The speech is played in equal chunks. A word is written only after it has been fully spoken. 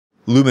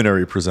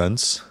Luminary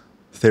presents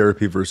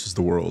Therapy versus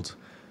the World.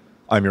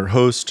 I'm your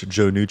host,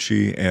 Joe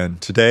Nucci, and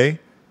today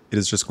it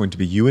is just going to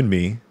be you and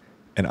me,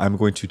 and I'm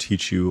going to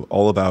teach you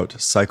all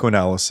about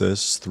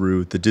psychoanalysis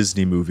through the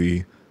Disney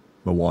movie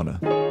Moana.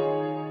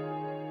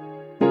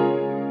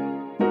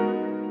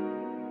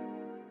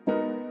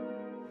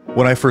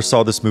 When I first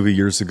saw this movie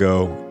years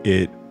ago,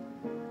 it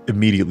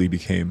immediately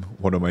became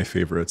one of my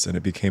favorites, and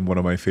it became one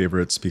of my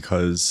favorites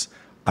because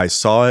I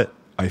saw it,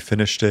 I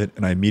finished it,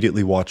 and I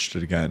immediately watched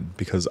it again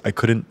because I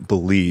couldn't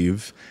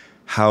believe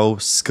how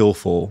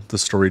skillful the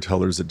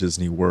storytellers at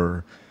Disney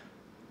were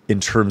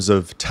in terms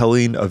of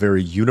telling a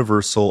very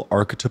universal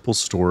archetypal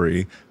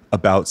story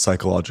about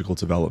psychological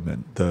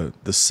development. The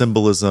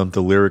symbolism,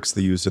 the lyrics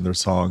they used in their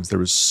songs, there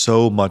was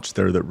so much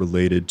there that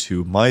related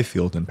to my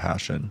field and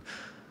passion,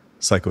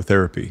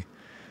 psychotherapy.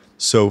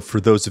 So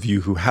for those of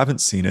you who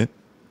haven't seen it,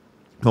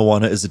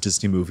 Moana is a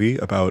Disney movie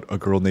about a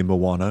girl named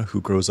Moana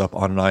who grows up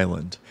on an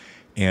island.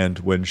 And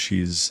when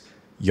she's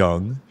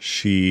young,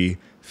 she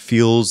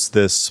feels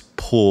this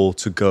pull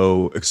to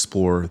go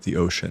explore the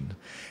ocean.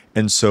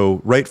 And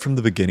so right from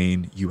the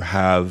beginning, you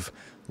have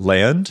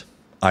land,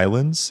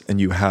 islands,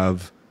 and you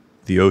have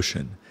the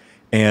ocean.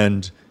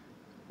 And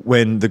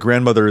when the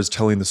grandmother is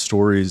telling the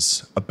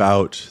stories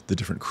about the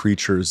different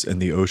creatures in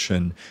the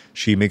ocean,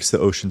 she makes the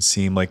ocean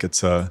seem like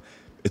it's a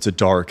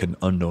dark and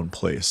unknown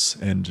place.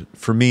 And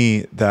for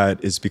me,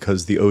 that is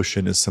because the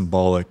ocean is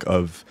symbolic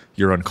of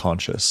your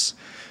unconscious.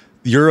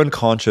 Your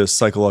unconscious,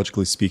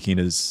 psychologically speaking,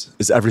 is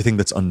everything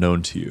that's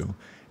unknown to you.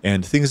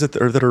 And things that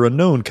are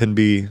unknown can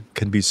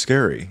be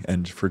scary,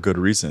 and for good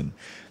reason.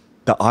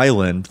 The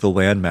island, the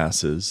land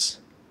masses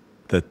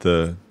that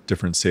the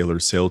different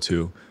sailors sail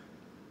to,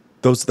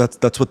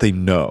 that's what they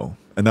know.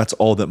 And that's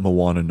all that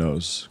Moana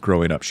knows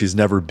growing up. She's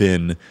never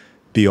been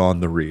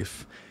beyond the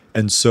reef.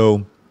 And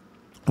so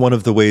one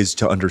of the ways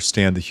to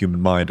understand the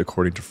human mind,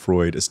 according to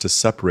Freud, is to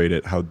separate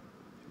it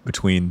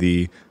between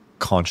the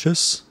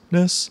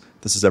consciousness,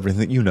 this is everything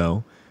that you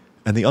know,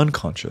 and the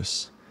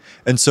unconscious.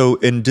 And so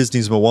in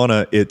Disney's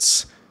Moana,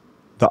 it's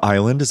the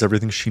island is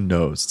everything she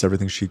knows. It's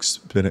everything she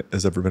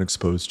has ever been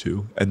exposed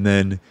to. And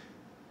then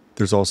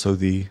there's also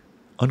the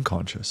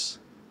unconscious,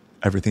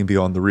 everything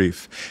beyond the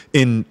reef.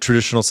 In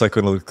traditional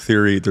psychoanalytic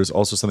theory, there's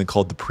also something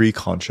called the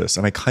pre-conscious.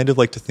 And I kind of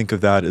like to think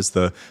of that as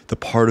the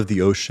part of the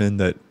ocean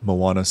that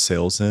Moana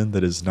sails in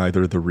that is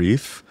neither the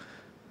reef,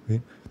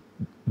 right,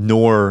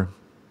 nor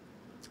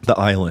the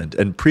island.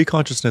 And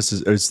pre-consciousness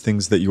is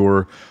things that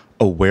you're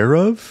aware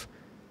of,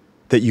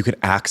 that you can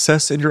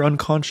access in your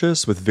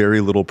unconscious with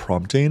very little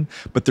prompting,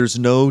 but there's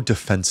no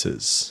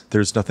defenses.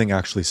 There's nothing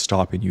actually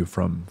stopping you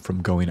from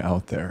going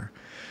out there.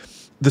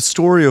 The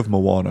story of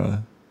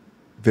Moana,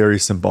 very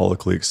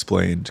symbolically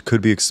explained,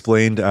 could be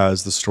explained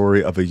as the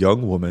story of a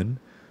young woman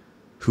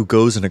who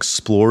goes and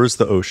explores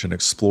the ocean,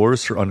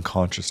 explores her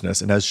unconsciousness,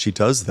 and as she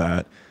does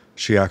that,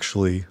 she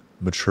actually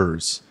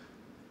matures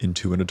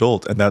into an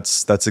adult. And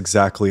that's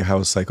exactly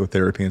how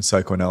psychotherapy and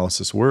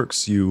psychoanalysis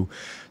works. You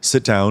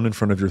sit down in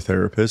front of your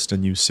therapist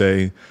and you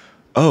say,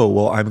 oh,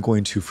 well, I'm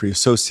going to free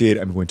associate,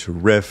 I'm going to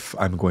riff,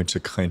 I'm going to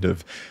kind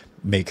of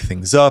make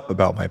things up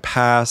about my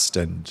past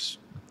and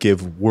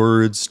give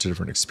words to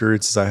different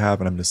experiences I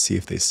have, and I'm going to see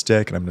if they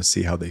stick, and I'm going to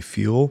see how they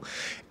feel.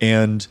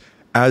 And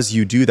as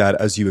you do that,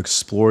 as you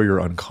explore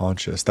your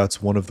unconscious,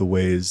 that's one of the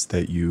ways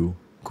that you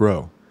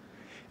grow.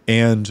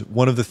 And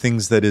one of the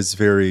things that is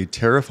very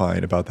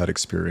terrifying about that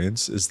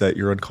experience is that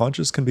your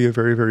unconscious can be a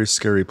very, very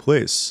scary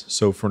place.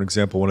 So for an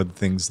example, one of the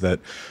things that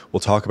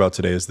we'll talk about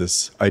today is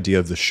this idea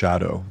of the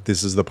shadow.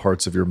 This is the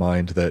parts of your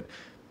mind that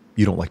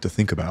you don't like to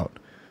think about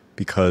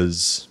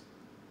because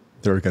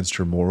they're against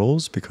your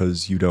morals,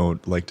 because you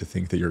don't like to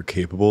think that you're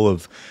capable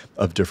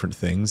of different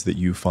things that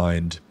you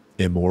find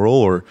immoral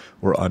or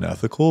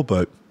unethical.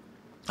 But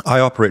I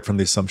operate from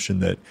the assumption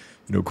that,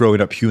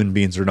 growing up, human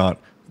beings are not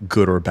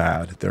good or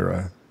bad. They're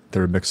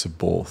a mix of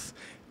both.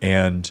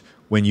 And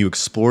when you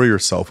explore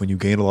yourself, when you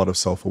gain a lot of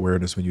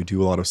self-awareness, when you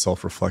do a lot of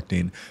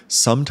self-reflecting,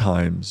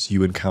 sometimes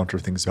you encounter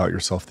things about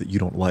yourself that you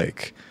don't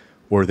like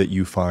or that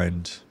you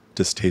find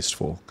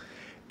distasteful.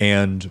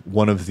 And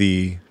one of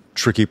the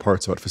tricky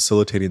parts about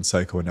facilitating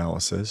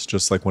psychoanalysis,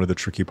 just like one of the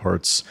tricky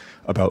parts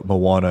about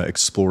Moana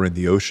exploring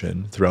the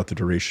ocean throughout the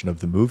duration of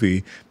the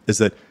movie, is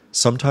that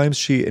sometimes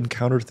she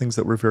encountered things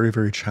that were very,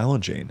 very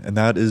challenging. And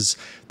that is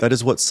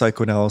what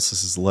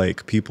psychoanalysis is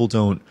like. People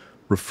don't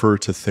refer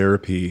to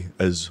therapy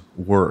as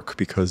work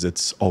because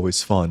it's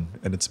always fun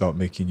and it's about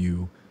making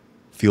you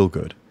feel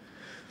good.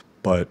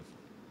 But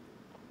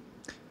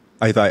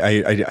I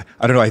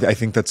don't know. I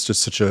think that's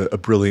just such a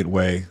brilliant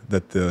way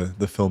that the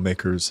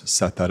filmmakers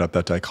set that up,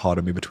 that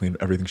dichotomy between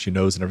everything she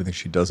knows and everything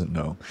she doesn't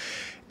know.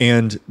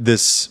 And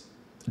this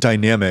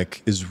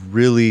dynamic is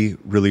really,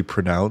 really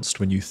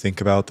pronounced when you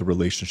think about the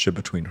relationship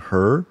between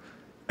her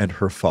and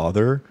her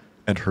father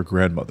and her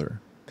grandmother.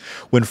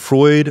 When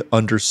Freud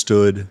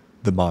understood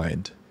the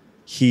mind,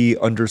 he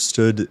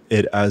understood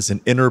it as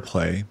an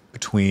interplay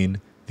between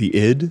the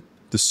id,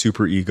 the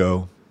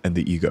superego, and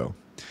the ego.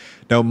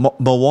 Now,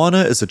 Moana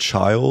as a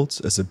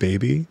child, as a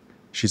baby,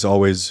 She's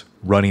always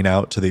running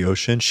out to the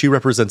ocean. She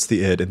represents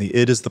the id, and the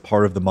id is the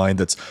part of the mind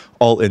that's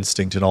all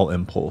instinct and all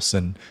impulse.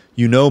 And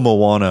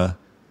Moana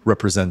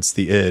represents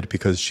the id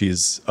because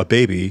she's a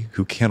baby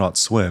who cannot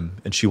swim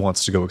and she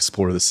wants to go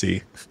explore the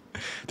sea.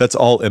 That's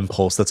all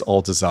impulse, that's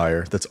all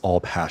desire, that's all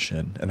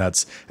passion, and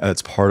that's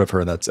part of her,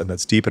 and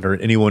that's deep in her.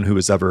 And anyone who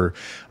has ever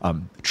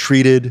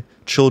treated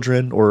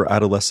children or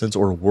adolescents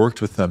or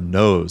worked with them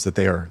knows that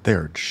they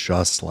are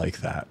just like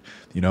that,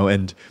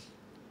 And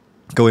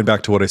going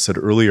back to what I said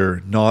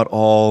earlier, not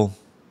all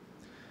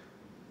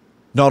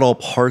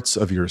parts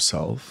of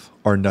yourself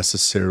are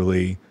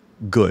necessarily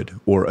good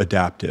or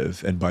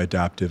adaptive, and by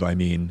adaptive I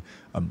mean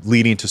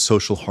leading to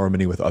social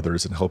harmony with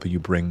others and helping you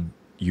bring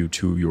you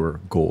to your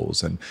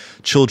goals. And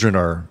children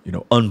are,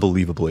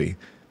 unbelievably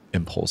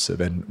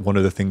impulsive. And one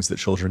of the things that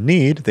children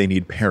need, they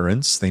need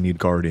parents, they need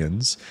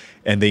guardians,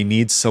 and they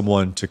need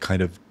someone to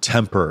kind of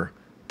temper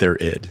their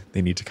id.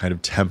 They need to kind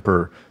of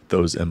temper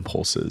those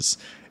impulses.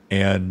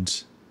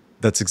 And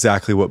that's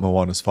exactly what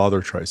Moana's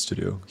father tries to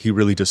do. He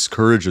really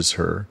discourages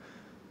her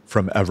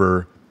from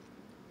ever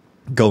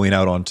going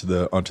out onto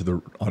the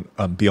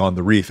beyond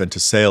the reef and to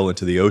sail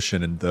into the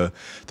ocean. And the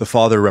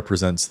father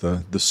represents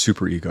the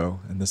superego,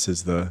 and this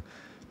is the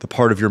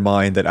part of your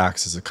mind that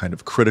acts as a kind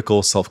of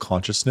critical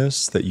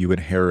self-consciousness that you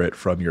inherit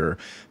from your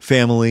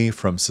family,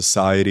 from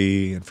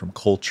society, and from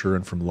culture,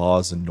 and from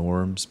laws and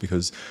norms.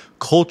 Because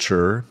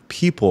culture,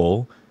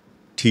 people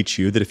teach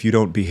you that if you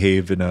don't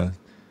behave in a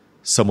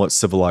somewhat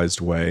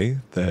civilized way,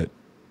 that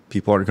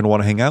people aren't going to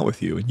want to hang out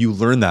with you. And you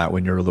learn that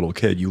when you're a little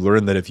kid. You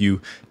learn that if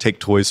you take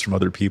toys from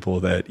other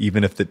people, that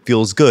even if it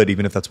feels good,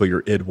 even if that's what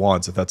your id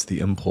wants, if that's the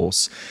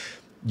impulse,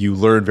 you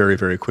learn very,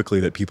 very quickly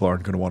that people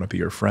aren't going to want to be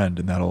your friend,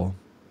 and that'll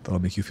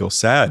make you feel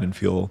sad and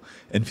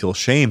feel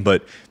shame.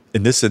 But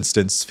in this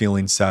instance,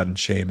 feeling sad and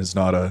shame is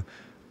not a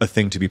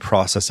thing to be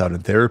processed out in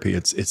therapy.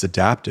 It's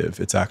adaptive.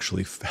 It's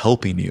actually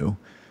helping you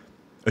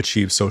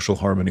achieve social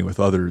harmony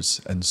with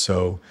others. And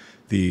so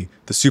the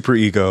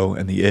superego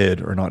and the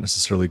id are not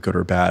necessarily good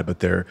or bad, but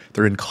they're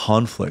in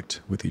conflict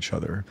with each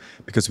other,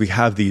 because we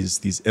have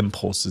these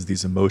impulses,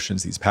 these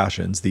emotions, these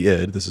passions. The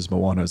id, this is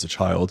Moana as a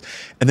child,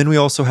 and then we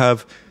also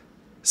have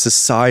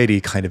society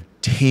kind of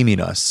taming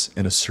us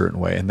in a certain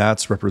way, and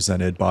that's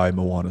represented by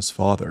Moana's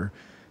father.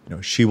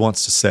 She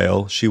wants to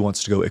sail, she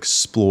wants to go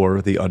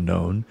explore the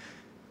unknown.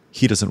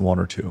 He doesn't want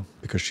her to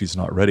because she's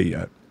not ready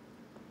yet.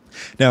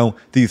 Now,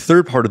 the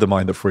third part of the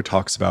mind that Freud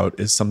talks about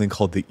is something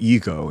called the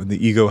ego. And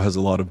the ego has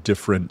a lot of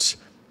different,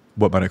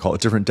 what might I call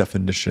it, different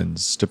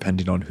definitions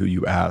depending on who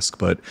you ask.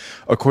 But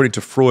according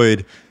to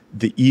Freud,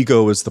 the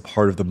ego is the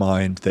part of the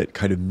mind that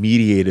kind of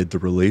mediated the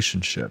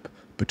relationship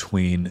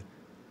between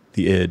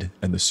the id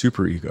and the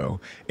superego.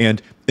 And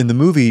in the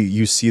movie,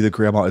 you see that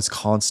grandma is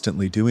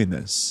constantly doing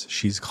this.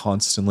 She's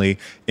constantly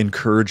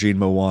encouraging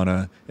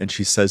Moana, and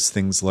she says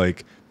things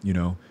like,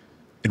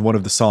 in one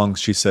of the songs,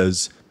 she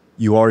says,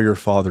 "You are your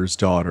father's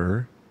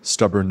daughter,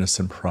 stubbornness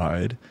and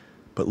pride,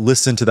 but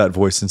listen to that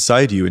voice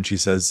inside you." And she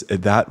says,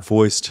 that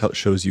voice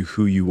shows you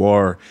who you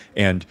are.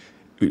 And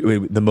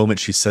the moment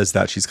she says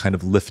that, she's kind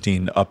of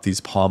lifting up these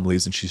palm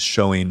leaves and she's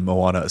showing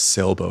Moana a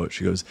sailboat.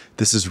 She goes,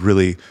 "This is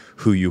really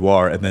who you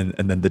are." And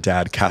then the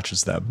dad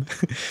catches them.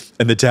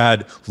 And the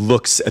dad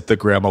looks at the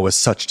grandma with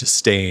such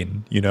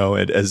disdain,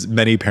 as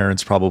many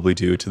parents probably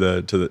do to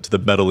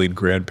the meddling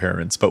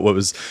grandparents. But what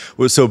was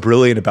so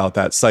brilliant about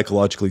that,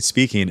 psychologically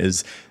speaking,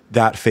 is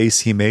that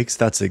face he makes,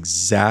 that's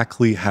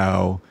exactly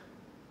how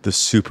the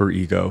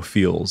superego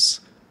feels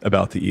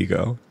about the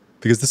ego.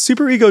 Because the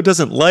superego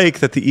doesn't like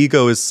that the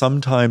ego is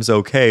sometimes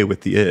okay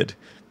with the id.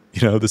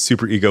 The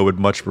superego would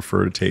much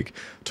prefer to take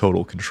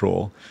total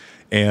control.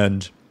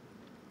 And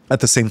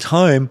at the same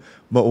time,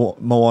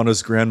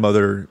 Moana's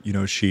grandmother,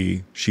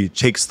 she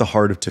takes the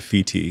heart of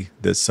Tafiti,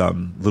 this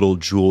little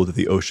jewel that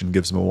the ocean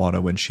gives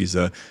Moana when she's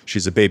a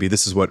baby.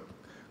 This is what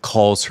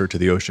calls her to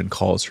the ocean,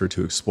 calls her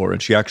to explore.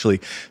 And she actually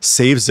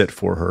saves it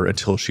for her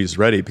until she's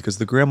ready, because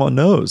the grandma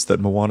knows that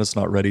Moana's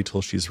not ready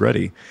till she's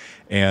ready.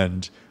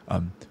 And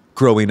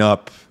growing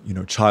up,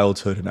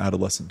 childhood and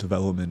adolescent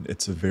development,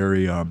 it's a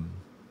very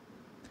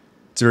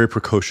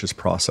precocious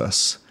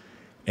process.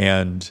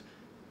 And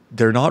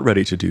they're not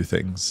ready to do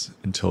things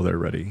until they're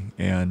ready.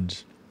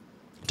 And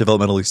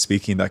developmentally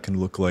speaking, that can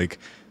look like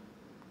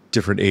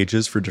different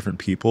ages for different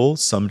people.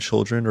 Some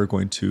children are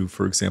going to,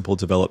 for example,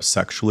 develop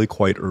sexually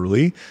quite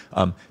early.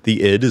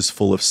 The id is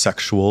full of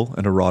sexual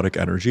and erotic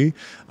energy,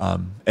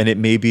 and it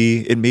may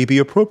be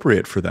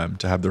appropriate for them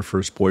to have their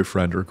first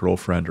boyfriend or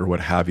girlfriend or what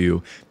have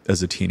you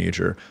as a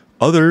teenager.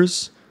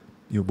 Others,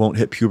 won't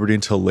hit puberty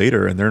until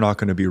later, and they're not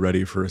going to be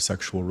ready for a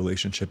sexual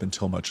relationship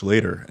until much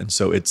later. And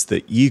so it's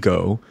the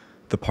ego,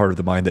 the part of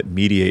the mind that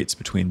mediates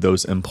between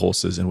those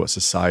impulses and what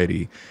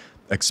society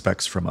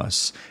expects from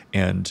us,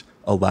 and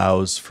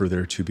allows for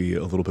there to be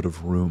a little bit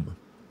of room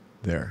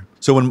there.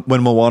 So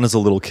when Moana's a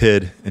little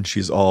kid and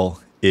she's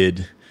all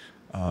id,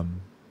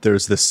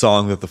 there's this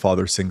song that the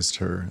father sings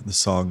to her. The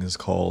song is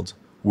called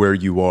 "Where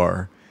You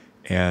Are,"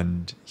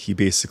 and he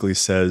basically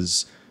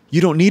says,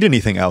 "You don't need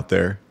anything out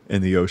there.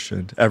 in the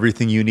ocean.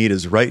 Everything you need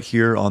is right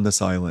here on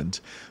this island.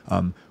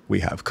 We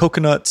have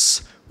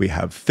coconuts, we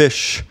have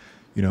fish,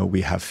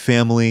 we have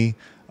family.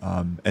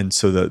 And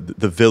so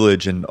the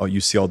village, and you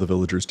see all the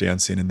villagers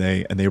dancing, and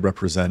they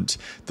represent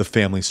the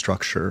family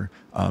structure,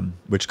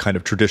 which kind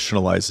of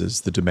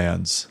traditionalizes the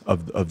demands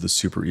of the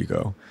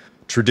superego.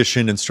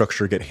 Tradition and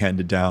structure get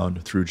handed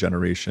down through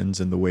generations,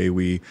 and the way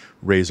we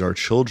raise our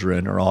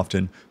children are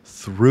often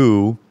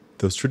through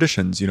those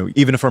traditions.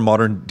 Even if our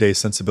modern day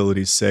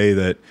sensibilities say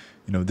that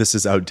this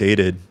is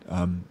outdated,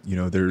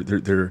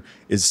 there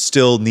is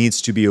still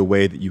needs to be a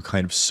way that you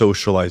kind of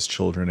socialize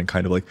children and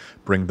kind of like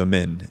bring them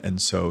in.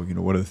 And so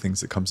one of the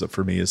things that comes up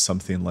for me is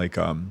something like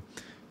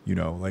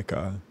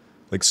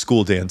like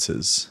school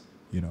dances,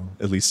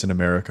 at least in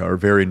America, are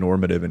very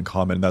normative and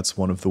common. That's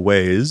one of the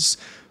ways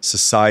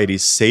society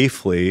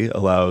safely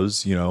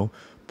allows,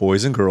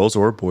 boys and girls,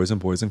 or boys and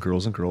boys and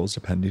girls,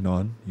 depending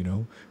on,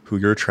 who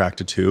you're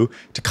attracted to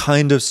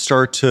kind of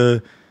start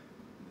to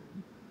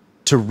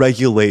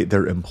regulate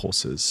their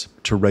impulses,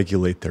 to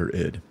regulate their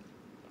id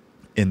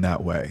in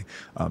that way.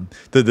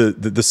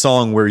 The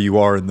song Where You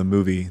Are in the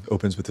movie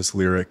opens with this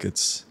lyric.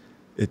 It's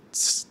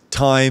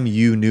time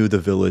you knew the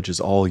village is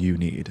all you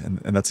need.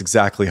 And that's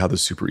exactly how the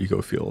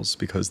superego feels,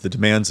 because the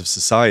demands of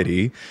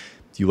society,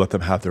 you let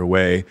them have their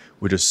way,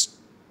 would just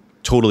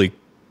totally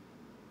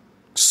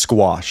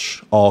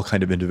squash all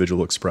kind of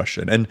individual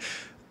expression. And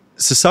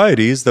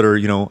societies that are,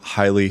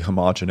 highly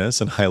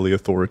homogenous and highly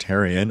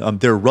authoritarian,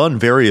 they're run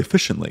very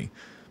efficiently,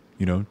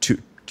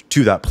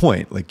 to that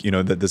point. Like,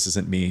 that this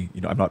isn't me,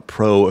 I'm not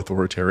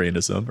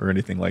pro-authoritarianism or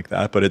anything like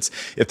that, but it's,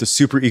 if the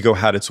superego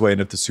had its way and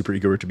if the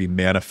superego were to be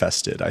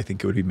manifested, I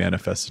think it would be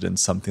manifested in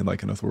something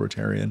like an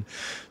authoritarian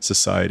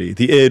society.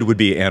 The id would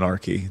be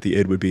anarchy. The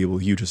id would be,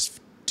 well, you just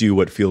do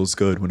what feels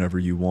good whenever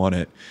you want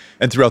it.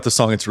 And throughout the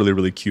song, it's really,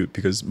 really cute,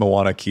 because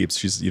Moana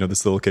she's,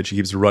 this little kid, she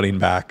keeps running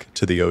back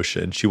to the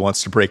ocean. She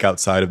wants to break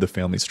outside of the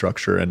family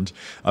structure. And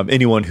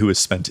anyone who has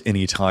spent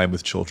any time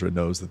with children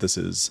knows that this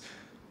is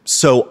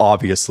so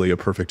obviously a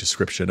perfect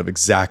description of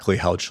exactly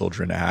how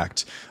children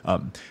act,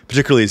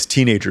 particularly as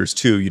teenagers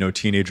too.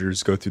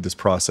 Teenagers go through this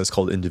process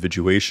called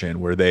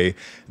individuation, where they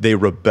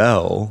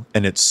rebel,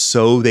 and it's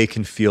so they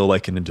can feel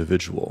like an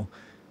individual.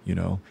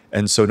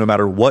 And so no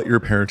matter what your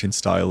parenting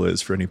style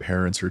is, for any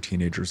parents or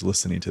teenagers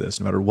listening to this,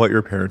 no matter what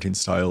your parenting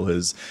style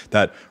is,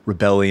 that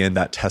rebellion,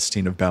 that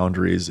testing of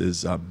boundaries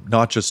is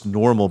not just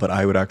normal, but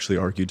I would actually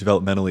argue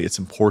developmentally it's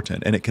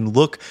important. And it can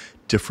look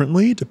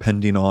differently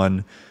depending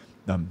on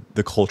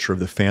the culture of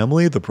the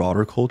family, the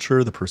broader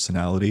culture, the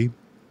personality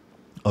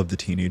of the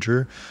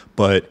teenager.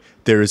 But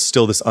there is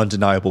still this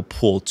undeniable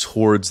pull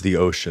towards the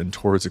ocean,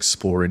 towards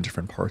exploring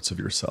different parts of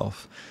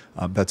yourself.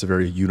 That's a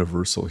very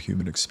universal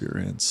human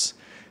experience.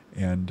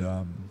 And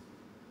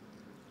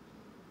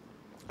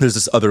there's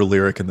this other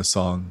lyric in the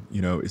song,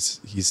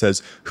 he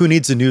says, "Who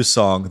needs a new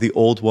song? The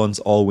old one's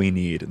all we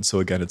need." And so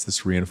again, it's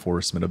this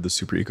reinforcement of the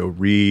superego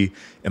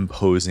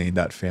reimposing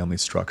that family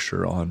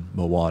structure on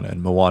Moana.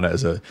 And Moana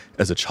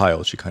as a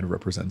child, she kind of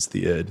represents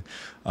the id.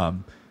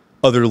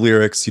 Other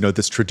lyrics,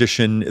 this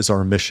tradition is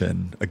our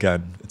mission.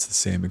 Again, it's the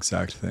same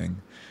exact thing.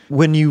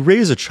 When you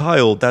raise a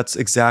child, that's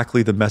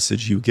exactly the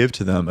message you give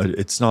to them.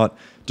 It's not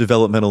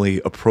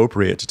developmentally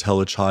appropriate to tell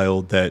a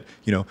child that,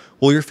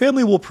 well, your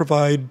family will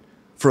provide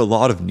for a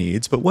lot of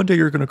needs, but one day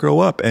you're going to grow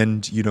up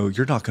and,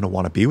 you're not going to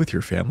want to be with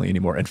your family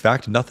anymore. In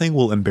fact, nothing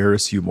will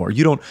embarrass you more.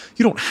 You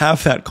don't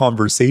have that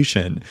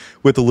conversation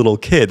with a little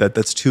kid.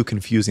 That's too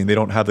confusing. They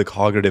don't have the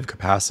cognitive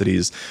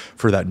capacities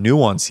for that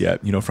nuance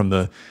yet. From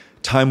the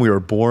time we are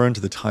born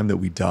to the time that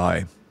we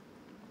die,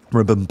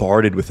 we're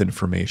bombarded with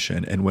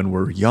information. And when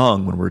we're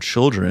young, when we're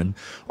children,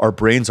 our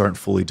brains aren't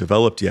fully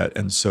developed yet.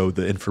 And so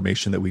the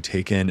information that we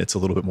take in, it's a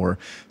little bit more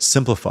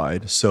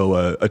simplified.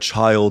 So a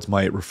child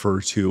might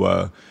refer to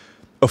a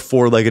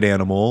four-legged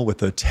animal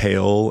with a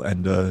tail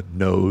and a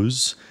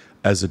nose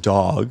as a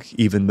dog,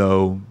 even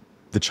though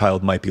the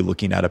child might be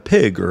looking at a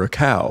pig or a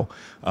cow,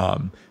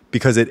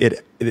 because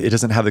it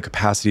doesn't have the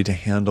capacity to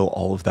handle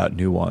all of that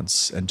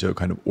nuance and to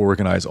kind of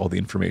organize all the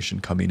information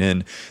coming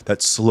in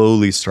that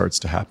slowly starts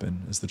to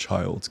happen as the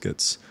child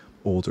gets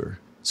older.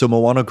 So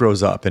Moana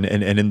grows up, and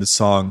in the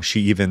song,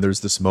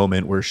 there's this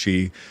moment where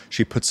she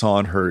puts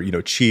on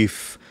her,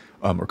 chief,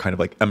 or kind of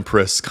like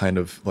empress kind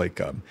of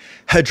like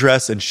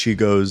headdress, and she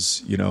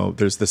goes,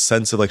 there's this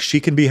sense of like she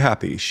can be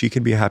happy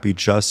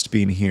just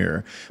being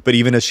here. But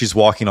even as she's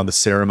walking on the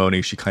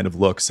ceremony, she kind of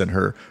looks, and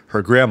her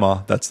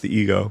grandma, that's the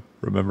ego,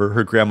 remember,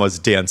 her grandma's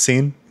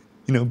dancing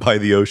by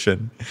the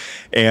ocean.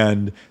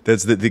 And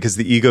that's because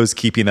the ego is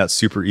keeping that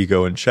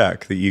superego in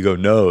check. The ego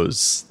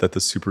knows that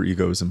the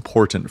superego is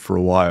important for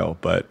a while,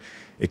 but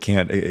it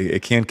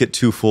can't get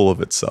too full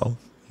of itself,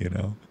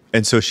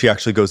 And so she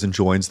actually goes and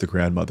joins the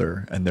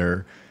grandmother, and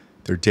they're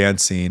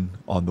dancing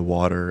on the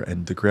water.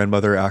 And the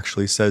grandmother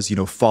actually says,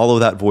 follow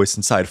that voice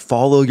inside,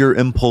 follow your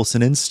impulse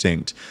and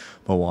instinct,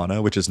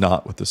 Moana, which is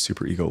not what the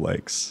superego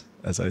likes,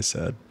 as I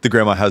said. The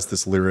grandma has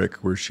this lyric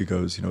where she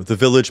goes, the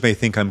village may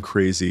think I'm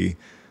crazy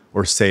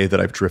or say that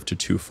I've drifted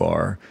too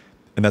far.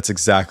 And that's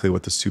exactly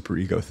what the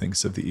superego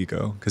thinks of the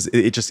ego, because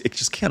it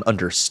just can't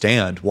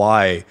understand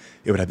why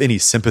it would have any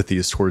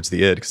sympathies towards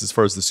the id. Because as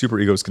far as the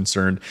superego is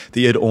concerned,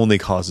 the id only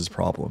causes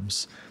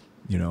problems,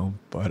 you know.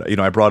 But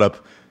I brought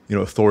up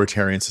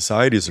authoritarian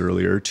societies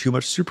earlier. Too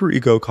much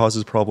superego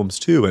causes problems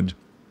too, and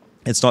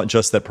it's not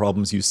just that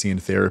problems you see in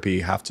therapy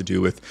have to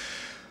do with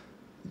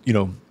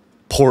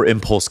poor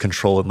impulse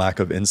control and lack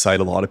of insight.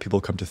 A lot of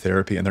people come to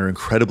therapy and they're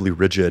incredibly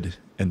rigid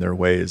in their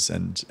ways.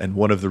 And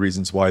one of the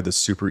reasons why the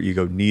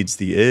superego needs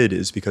the id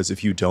is because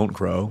if you don't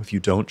grow, if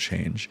you don't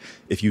change,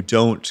 if you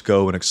don't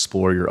go and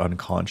explore your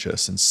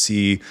unconscious and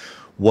see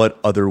what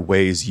other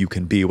ways you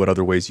can be, what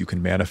other ways you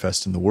can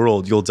manifest in the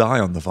world, you'll die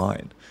on the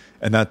vine.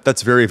 And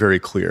that's very, very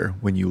clear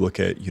when you look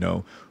at,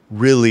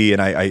 really,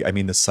 and I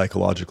mean this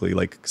psychologically,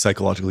 like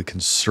psychologically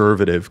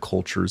conservative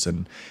cultures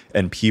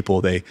and people,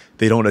 they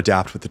don't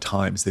adapt with the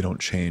times, they don't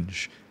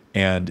change,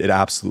 and it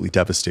absolutely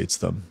devastates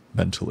them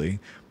mentally.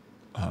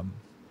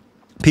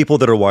 People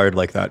that are wired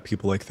like that,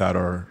 people like that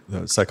are,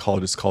 the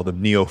psychologists call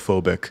them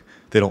neophobic.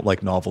 They don't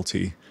like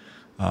novelty.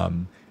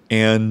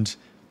 And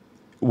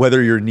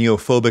whether you're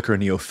neophobic or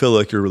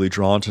neophilic, you're really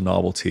drawn to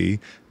novelty.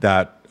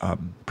 That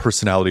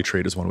personality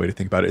trait is one way to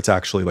think about it. It's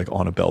actually like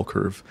on a bell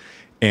curve.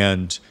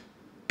 And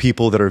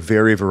people that are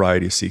very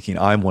variety seeking,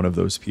 I'm one of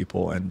those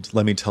people. And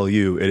let me tell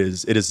you, it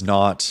is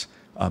not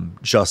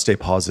just a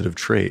positive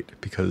trait,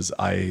 because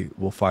I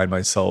will find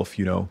myself,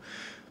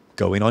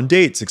 going on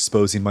dates,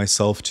 exposing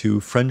myself to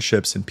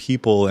friendships and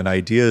people and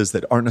ideas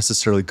that aren't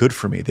necessarily good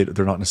for me.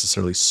 They're not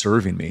necessarily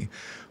serving me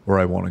where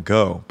I want to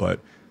go. But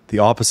the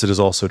opposite is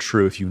also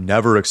true. If you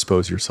never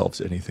expose yourself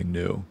to anything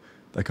new,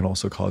 that can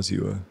also cause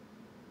you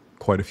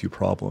quite a few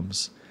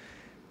problems.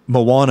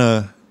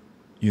 Moana,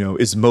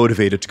 is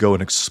motivated to go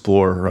and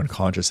explore her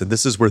unconscious, and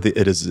this is where the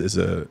id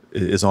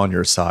is on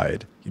your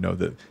side.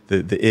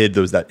 The id,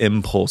 that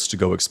impulse to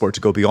go explore,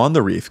 to go beyond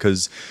the reef.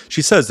 Because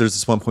she says there's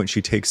this one point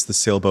she takes the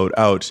sailboat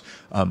out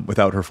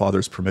without her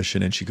father's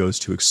permission, and she goes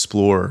to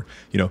explore,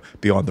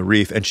 beyond the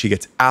reef, and she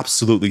gets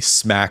absolutely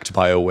smacked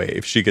by a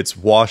wave. She gets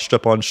washed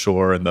up on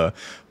shore, and the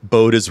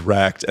boat is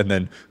wrecked. And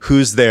then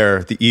who's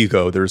there? The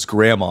ego. There's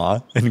Grandma,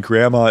 and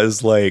Grandma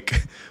is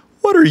like,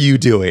 "What are you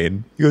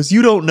doing?" He goes,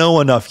 "You don't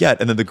know enough yet."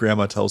 And then the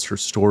grandma tells her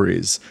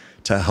stories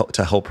to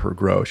help her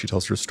grow. She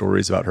tells her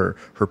stories about her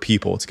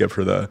people to give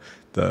her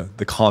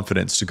the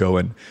confidence to go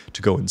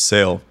and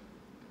sail.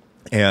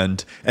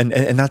 And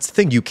that's the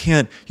thing. You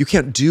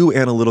can't do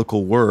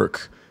analytical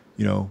work,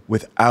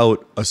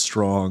 without a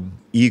strong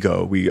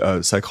ego. We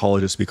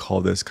psychologists, we call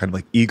this kind of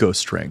like ego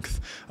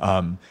strength.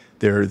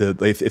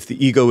 If the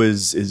ego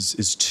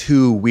is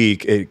too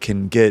weak, it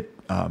can get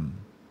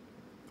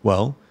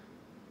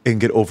it can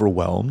get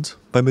overwhelmed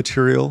by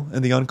material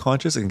in the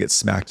unconscious. It can get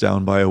smacked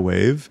down by a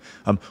wave,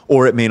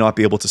 or it may not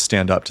be able to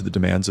stand up to the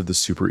demands of the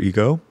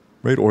superego,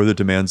 right, or the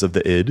demands of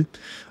the id.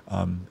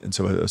 And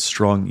so a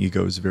strong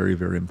ego is very,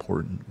 very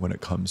important when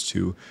it comes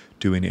to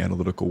doing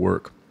analytical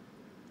work.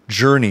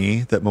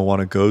 Journey that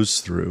Moana goes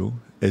through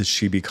as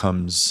she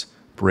becomes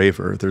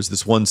braver. There's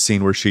this one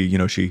scene where she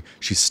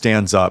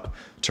stands up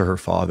to her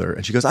father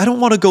and she goes, "I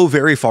don't want to go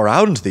very far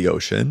out into the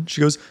ocean."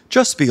 She goes,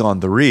 "Just beyond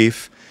the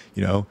reef,"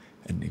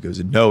 And he goes,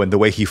 "No." And the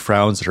way he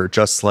frowns at her,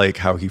 just like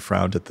how he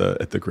frowned at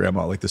the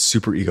grandma, like the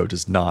superego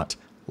does not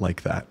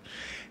like that.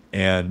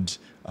 And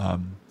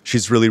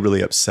she's really,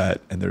 really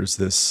upset. And there's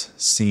this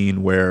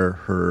scene where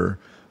her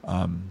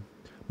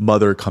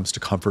mother comes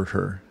to comfort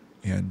her,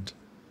 and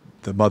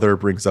the mother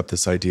brings up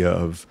this idea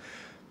of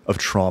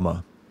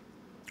trauma.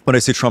 When I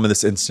say trauma in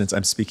this instance,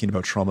 I'm speaking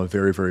about trauma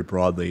very, very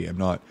broadly. I'm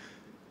not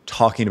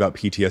talking about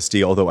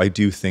PTSD, although I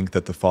do think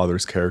that the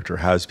father's character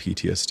has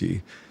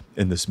PTSD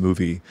in this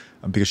movie,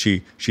 because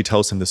she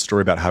tells him this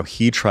story about how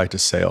he tried to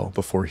sail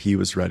before he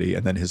was ready,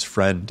 and then his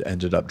friend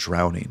ended up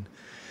drowning.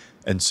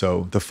 And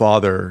so the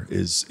father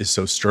is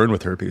so stern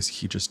with her because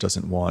he just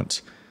doesn't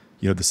want,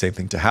 the same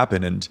thing to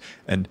happen.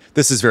 And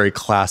this is very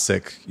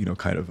classic,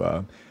 kind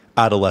of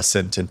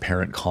adolescent and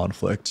parent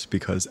conflict,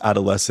 because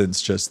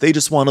adolescents they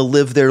just want to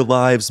live their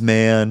lives,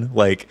 man.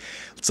 Like,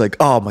 it's like,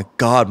 "Oh my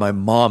God, my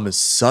mom is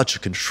such a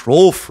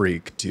control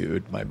freak,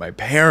 dude. My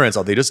parents,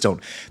 they just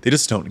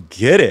don't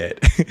get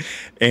it."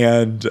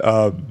 and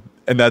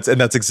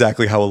that's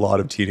exactly how a lot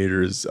of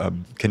teenagers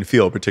can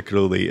feel,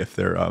 particularly if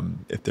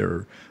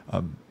they're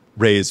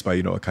raised by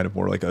a kind of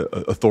more like a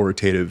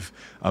authoritative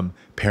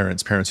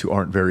parents who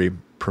aren't very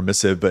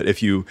permissive. But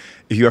if you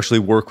actually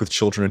work with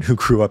children who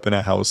grew up in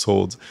a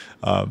household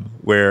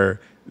where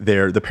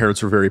the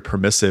parents were very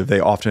permissive, they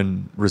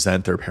often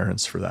resent their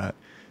parents for that.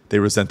 They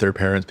resent their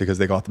parents because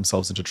they got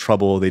themselves into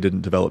trouble. They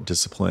didn't develop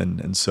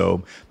discipline. And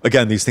so,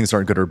 again, these things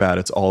aren't good or bad.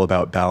 It's all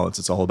about balance.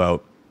 It's all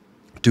about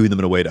doing them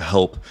in a way to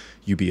help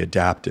you be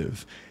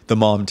adaptive. The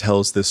mom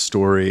tells this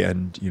story,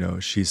 and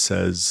she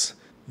says,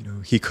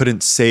 "He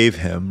couldn't save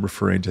him,"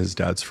 referring to his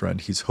dad's friend.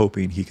 "He's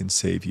hoping he can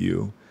save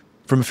you."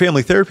 From a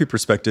family therapy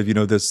perspective,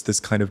 this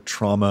kind of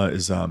trauma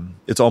is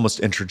it's almost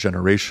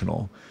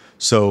intergenerational.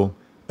 So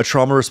a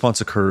trauma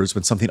response occurs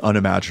when something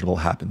unimaginable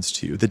happens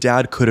to you. The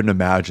dad couldn't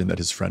imagine that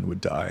his friend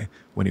would die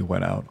when he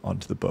went out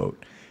onto the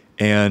boat.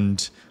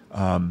 And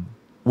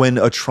when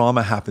a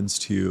trauma happens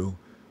to you,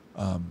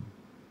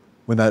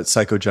 when that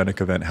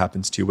psychogenic event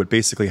happens to you, what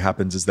basically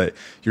happens is that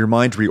your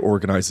mind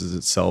reorganizes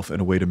itself in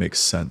a way to make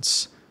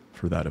sense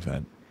for that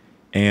event.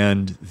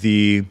 And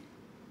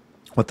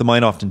what the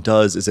mind often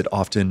does is it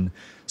often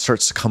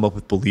starts to come up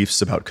with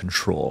beliefs about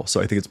control.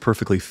 So I think it's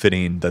perfectly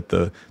fitting that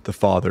the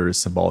father is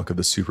symbolic of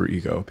the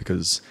superego,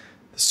 because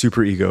the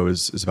superego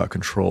is about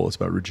control, it's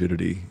about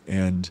rigidity.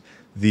 And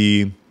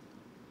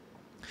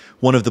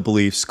one of the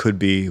beliefs could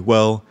be,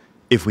 well,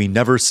 if we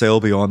never sail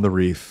beyond the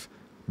reef,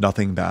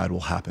 nothing bad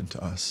will happen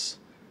to us.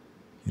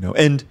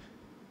 And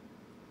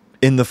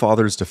in the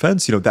father's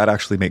defense, that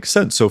actually makes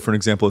sense. So for an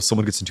example, if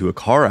someone gets into a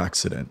car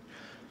accident,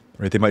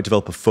 right, they might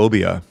develop a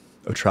phobia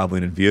of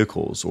traveling in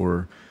vehicles,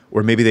 or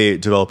maybe they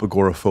develop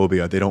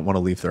agoraphobia. They don't want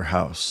to leave their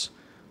house.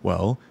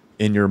 Well,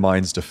 in your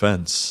mind's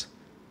defense,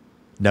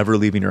 never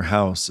leaving your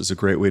house is a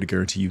great way to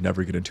guarantee you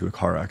never get into a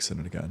car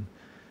accident again.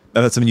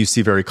 And that's something you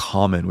see very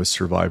common with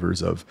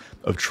survivors of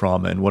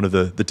trauma. And one of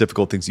the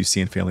difficult things you see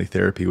in family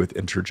therapy with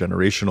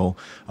intergenerational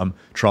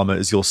trauma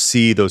is you'll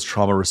see those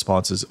trauma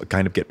responses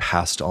kind of get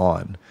passed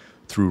on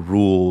through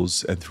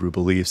rules and through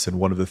beliefs. And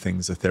one of the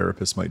things a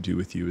therapist might do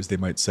with you is they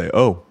might say,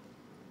 oh,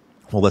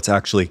 well, let's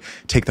actually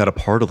take that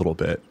apart a little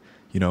bit.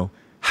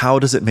 How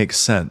does it make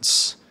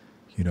sense,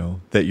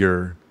 that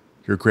your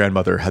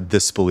grandmother had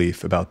this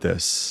belief about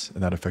this,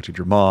 and that affected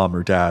your mom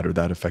or dad, or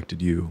that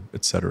affected you,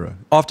 etc.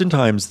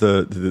 Oftentimes,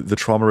 the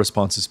trauma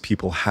responses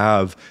people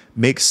have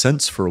make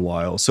sense for a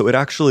while. So it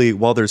actually,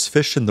 while there's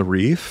fish in the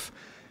reef,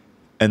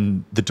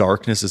 and the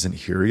darkness isn't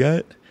here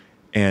yet,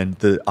 and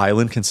the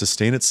island can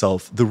sustain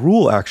itself, the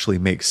rule actually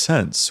makes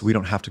sense. We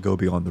don't have to go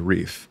beyond the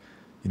reef,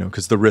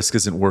 because the risk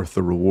isn't worth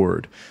the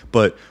reward.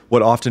 But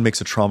what often makes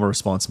a trauma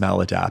response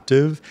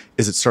maladaptive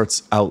is it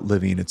starts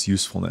outliving its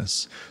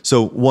usefulness.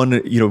 So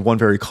one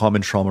very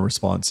common trauma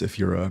response, if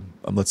you're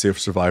let's say a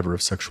survivor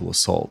of sexual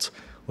assault,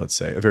 let's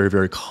say a very,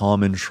 very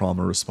common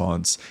trauma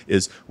response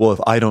is, well,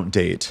 if I don't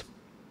date,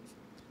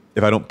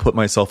 if I don't put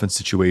myself in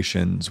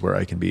situations where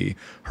I can be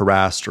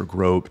harassed or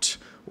groped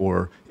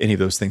or any of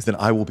those things, then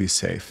I will be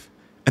safe.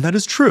 And that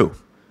is true.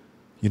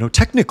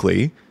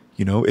 Technically,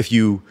 if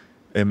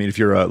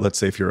you're let's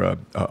say if you're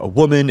a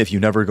woman, if you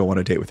never go on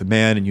a date with a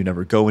man and you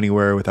never go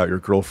anywhere without your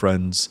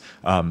girlfriends,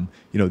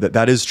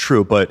 that is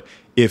true. But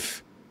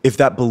if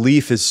that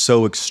belief is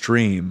so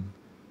extreme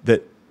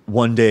that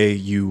one day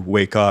you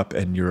wake up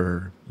and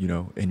you're,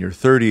 in your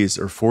 30s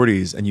or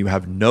 40s and you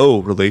have no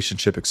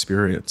relationship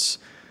experience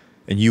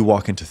and you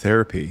walk into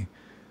therapy,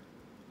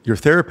 your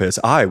therapist,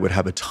 I would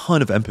have a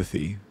ton of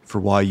empathy for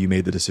why you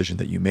made the decision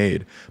that you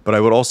made. But I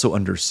would also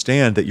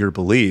understand that your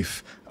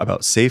belief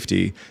about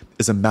safety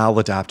is a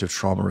maladaptive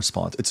trauma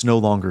response. It's no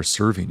longer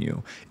serving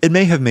you. It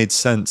may have made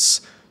sense,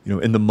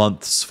 in the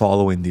months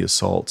following the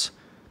assault,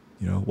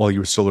 while you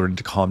were still learning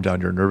to calm down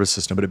your nervous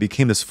system, but it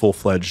became this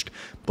full-fledged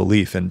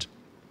belief. And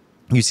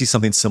you see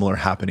something similar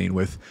happening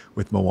with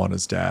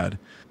Moana's dad.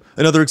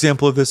 Another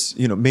example of this,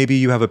 maybe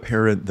you have a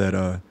parent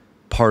that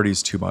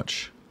parties too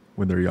much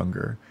when they're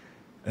younger.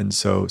 And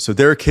so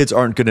their kids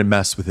aren't going to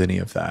mess with any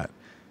of that.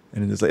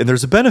 And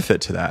there's a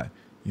benefit to that,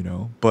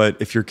 but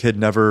if your kid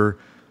never,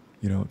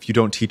 if you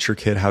don't teach your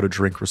kid how to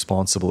drink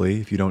responsibly,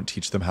 if you don't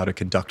teach them how to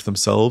conduct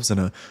themselves in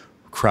a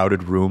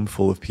crowded room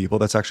full of people,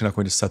 that's actually not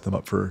going to set them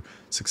up for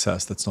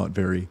success. That's not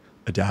very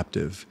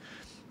adaptive.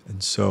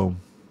 And so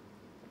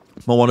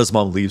Moana's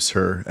mom leaves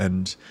her,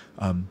 and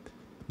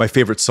my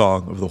favorite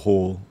song of the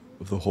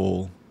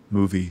whole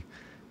movie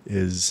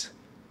is,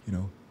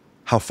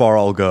 How Far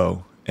I'll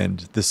Go.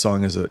 And this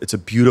song it's a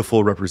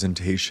beautiful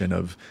representation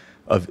of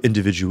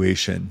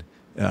individuation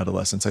in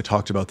adolescence. I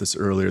talked about this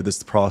earlier,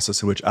 this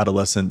process in which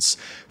adolescents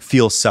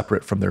feel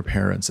separate from their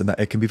parents, and that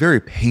it can be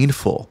very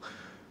painful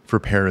for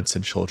parents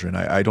and children.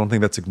 I don't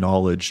think that's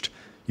acknowledged,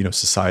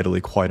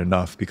 societally quite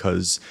enough,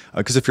 because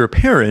if you're a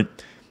parent,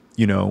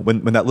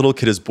 when that little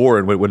kid is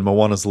born, when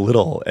Moana's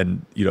little,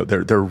 and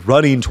they're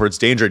running towards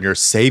danger, and you're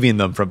saving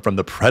them from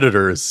the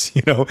predators,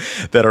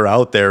 that are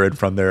out there, and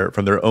from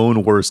their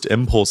own worst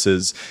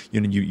impulses.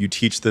 You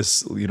teach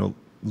this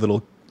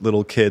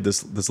little kid,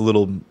 this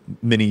little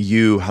mini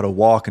you, how to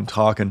walk and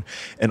talk and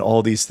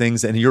all these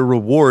things. And your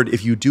reward,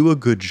 if you do a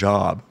good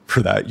job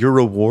for that, your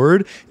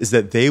reward is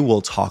that they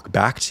will talk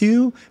back to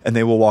you and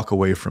they will walk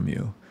away from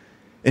you.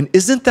 And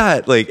isn't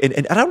that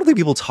and I don't think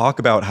people talk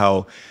about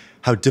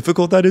how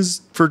difficult that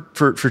is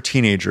for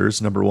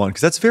teenagers, number one,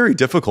 because that's very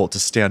difficult to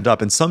stand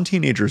up. And some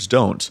teenagers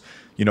don't,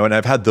 and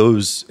I've had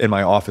those in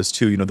my office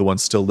too, the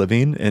ones still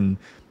living in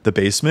the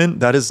basement.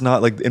 That is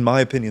not, in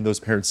my opinion, those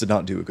parents did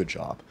not do a good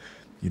job,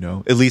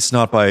 at least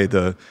not by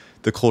the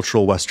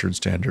cultural Western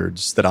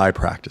standards that I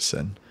practice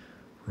in,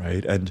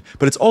 right?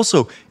 But it's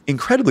also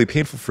incredibly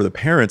painful for the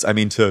parents. I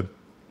mean, to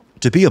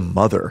be a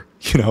mother,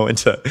 and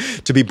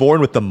to be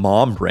born with the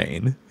mom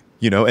brain,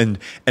 and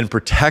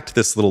protect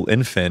this little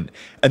infant,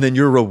 and then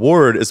your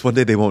reward is one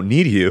day they won't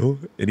need you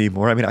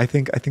anymore. I mean, I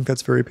think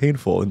that's very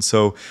painful. And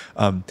so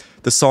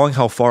the song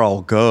 "How Far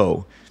I'll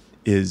Go"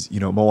 is,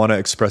 Moana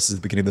expresses at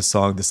the beginning of the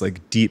song this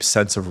like deep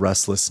sense of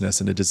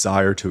restlessness and a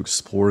desire to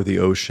explore the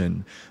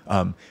ocean.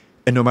 And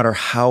no matter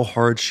how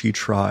hard she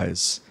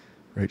tries,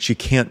 right, she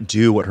can't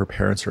do what her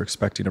parents are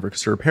expecting of her,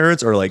 because her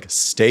parents are like,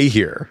 stay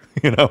here,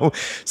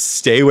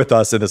 stay with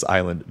us in this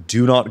island.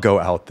 Do not go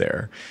out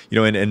there.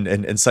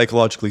 And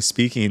psychologically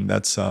speaking,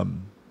 that's not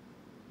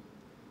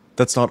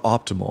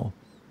optimal.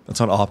 That's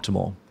not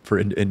optimal for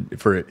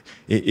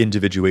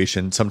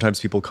individuation. Sometimes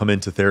people come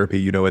into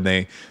therapy,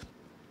 and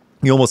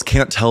you almost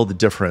can't tell the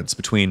difference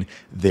between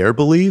their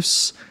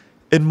beliefs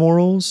and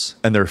morals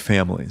and their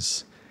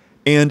families.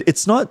 And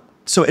it's not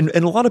so, and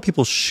a lot of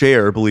people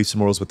share beliefs and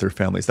morals with their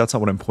families. That's not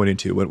what I'm pointing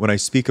to. When I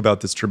speak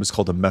about this term, it's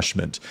called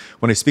enmeshment.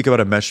 When I speak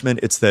about enmeshment,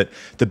 it's that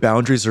the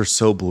boundaries are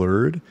so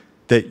blurred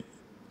that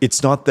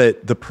it's not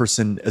that the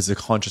person as a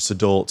conscious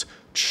adult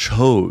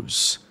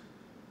chose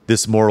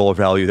this moral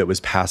value that was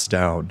passed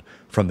down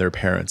from their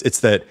parents. It's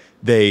that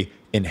they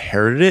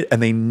inherited it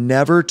and they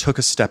never took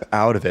a step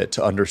out of it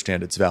to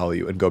understand its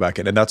value and go back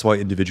in. And that's why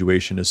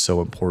individuation is so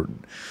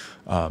important.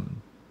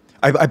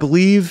 I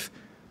believe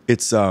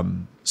it's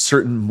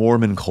certain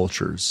Mormon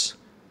cultures,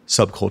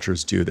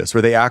 subcultures do this,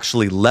 where they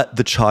actually let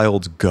the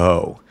child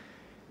go.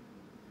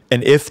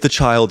 And if the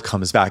child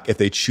comes back, if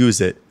they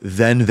choose it,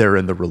 then they're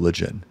in the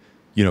religion,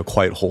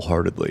 quite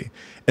wholeheartedly.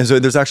 And so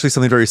there's actually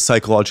something very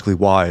psychologically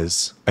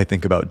wise, I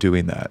think, about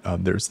doing that.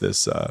 There's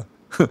this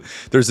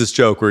there's this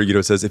joke where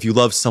it says, if you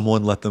love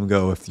someone, let them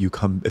go. If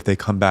they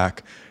come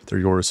back, they're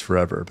yours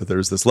forever. But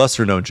there's this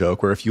lesser known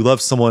joke where if you love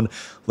someone,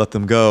 let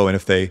them go, and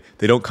if they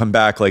don't come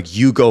back, like,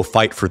 you go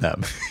fight for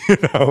them.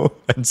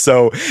 And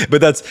so,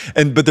 but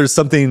there's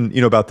something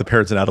about the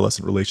parents and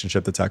adolescent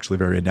relationship that's actually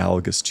very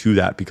analogous to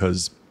that,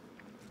 because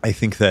I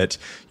think that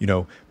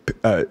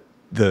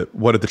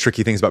one of the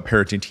tricky things about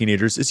parenting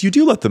teenagers is you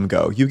do let them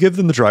go. You give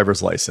them the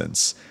driver's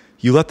license.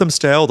 You let them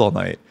stay out all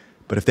night.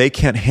 But if they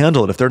can't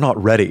handle it, if they're not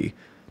ready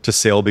to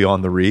sail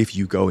beyond the reef,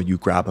 you go and you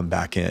grab them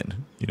back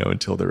in,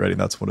 until they're ready.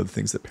 And that's one of the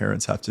things that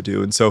parents have to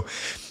do. And so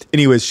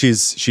anyways,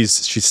 she's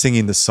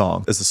singing this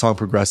song. As the song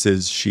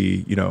progresses,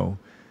 she,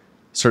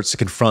 starts to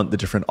confront the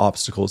different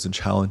obstacles and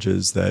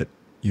challenges that,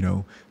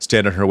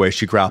 stand in her way.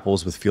 She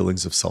grapples with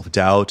feelings of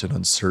self-doubt and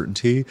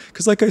uncertainty.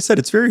 Because like I said,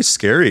 it's very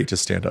scary to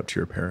stand up to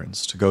your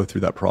parents, to go through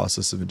that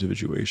process of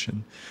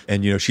individuation.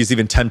 And, she's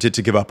even tempted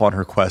to give up on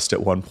her quest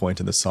at one point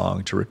in the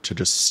song to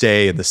just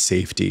stay in the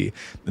safety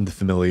and the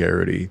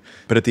familiarity.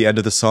 But at the end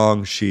of the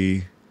song,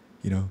 she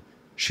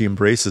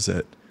embraces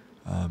it.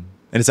 And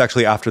it's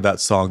actually after that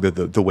song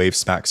that the wave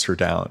smacks her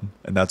down.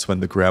 And that's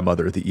when the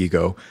grandmother, the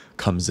ego,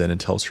 comes in and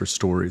tells her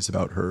stories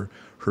about her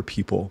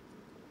people.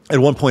 At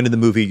one point in the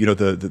movie,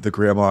 the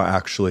grandma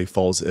actually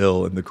falls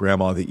ill, and the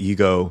grandma, the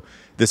ego,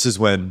 this is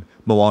when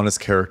Moana's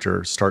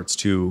character starts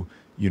to,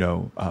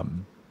 at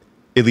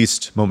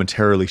least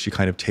momentarily, she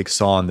kind of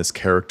takes on this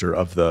character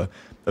of the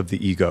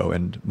ego.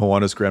 And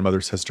Moana's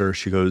grandmother says to her,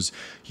 she goes,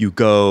 you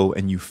go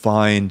and you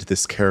find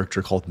this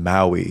character called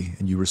Maui,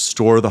 and you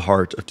restore the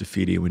heart of Te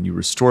Fiti. When you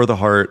restore the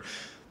heart,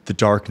 the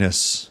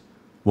darkness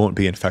won't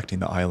be infecting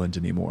the island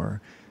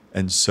anymore.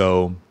 And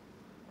so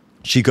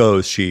she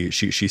goes, she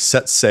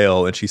sets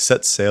sail, and she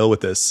sets sail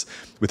with this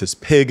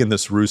pig and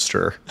this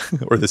rooster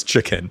or this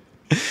chicken,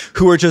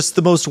 who are just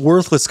the most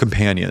worthless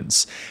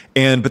companions.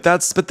 But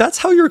that's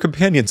how your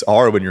companions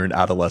are when you're an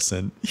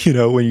adolescent,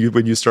 when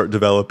you start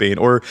developing,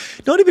 or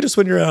not even just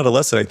when you're an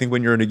adolescent. I think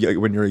when you're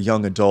a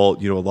young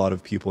adult, a lot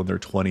of people in their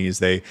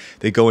 20s,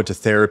 they go into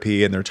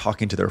therapy and they're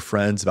talking to their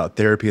friends about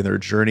therapy and their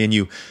journey, and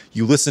you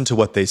listen to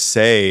what they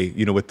say,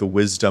 with the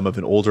wisdom of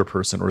an older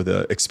person or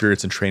the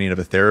experience and training of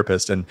a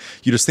therapist, and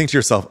you just think to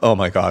yourself, oh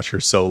my gosh,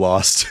 you're so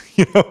lost.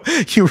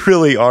 You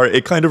really are.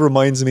 It kind of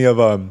reminds me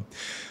of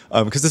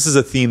because this is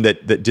a theme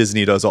that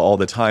Disney does all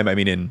the time. I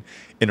mean,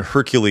 in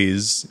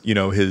Hercules,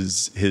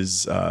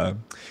 his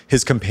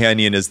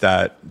companion is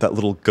that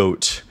little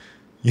goat,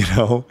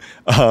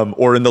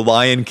 or in The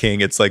Lion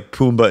King, it's like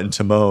Pumbaa and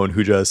Timon,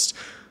 who just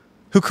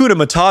Hakuna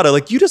Matata,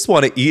 like, you just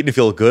want to eat and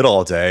feel good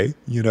all day,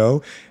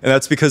 and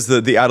that's because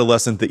the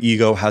adolescent, the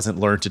ego, hasn't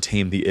learned to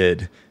tame the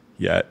id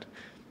yet,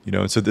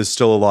 and so there's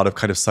still a lot of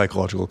kind of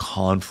psychological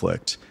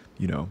conflict,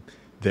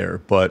 there,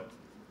 but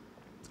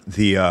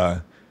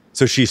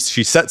so she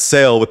sets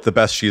sail with the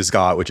best she's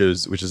got, which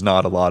is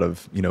not a lot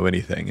of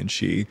anything, and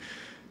she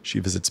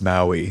visits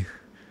Maui.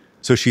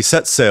 So she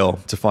sets sail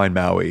to find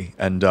Maui,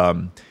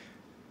 and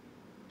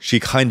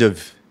she kind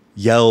of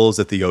yells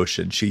at the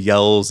ocean. She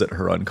yells at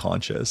her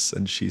unconscious,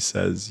 and she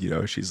says,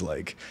 she's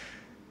like,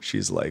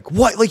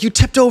 what? Like, you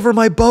tipped over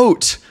my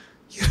boat,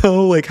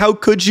 like, how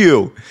could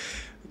you?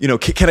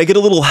 Can I get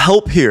a little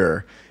help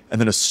here? And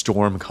then a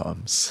storm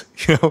comes,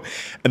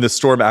 and the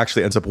storm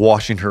actually ends up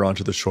washing her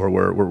onto the shore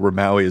where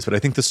Maui is. But I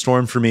think the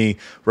storm for me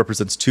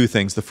represents two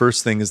things. The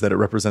first thing is that it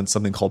represents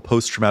something called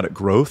post-traumatic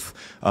growth.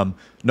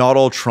 Not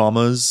all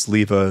traumas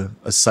leave a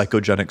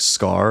psychogenic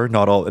scar.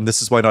 And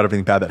this is why not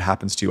everything bad that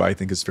happens to you, I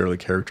think, is fairly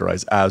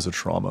characterized as a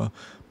trauma,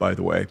 by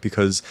the way,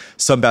 because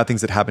some bad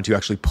things that happen to you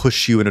actually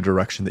push you in a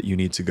direction that you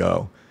need to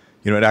go.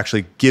 It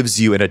actually gives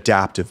you an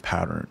adaptive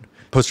pattern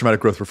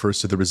Post-traumatic growth refers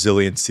to the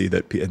resiliency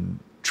and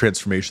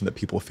transformation that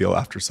people feel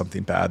after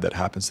something bad that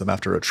happens to them,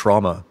 after a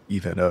trauma,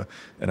 even.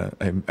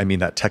 I mean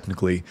that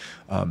technically.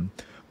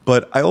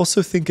 But I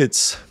also think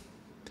it's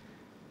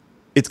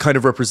kind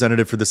of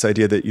representative for this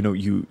idea that,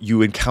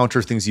 you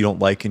encounter things you don't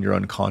like in your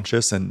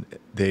unconscious, and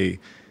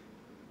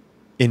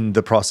in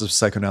the process of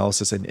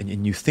psychoanalysis,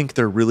 and you think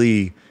they're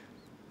really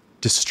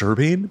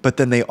disturbing, but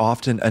then they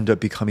often end up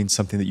becoming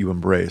something that you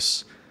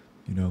embrace.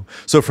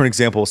 So for an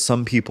example,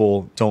 some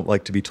people don't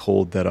like to be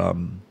told that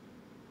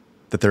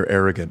they're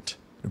arrogant,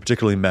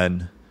 particularly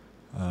men.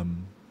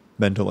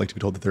 Men don't like to be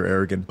told that they're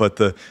arrogant. But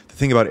the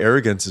thing about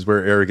arrogance is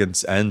where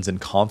arrogance ends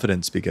and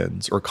confidence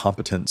begins, or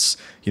competence.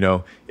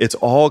 It's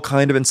all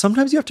kind of, and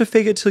sometimes you have to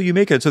fake it till you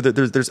make it. So that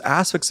there's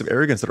aspects of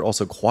arrogance that are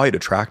also quite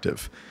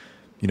attractive,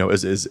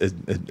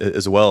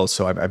 as well.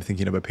 So I'm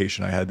thinking of a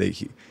patient I had that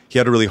he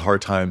had a really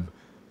hard time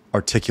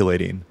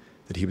articulating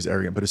that he was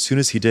arrogant. But as soon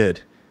as he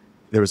did,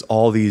 there was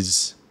all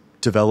these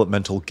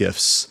developmental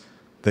gifts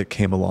that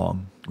came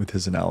along with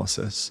his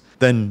analysis.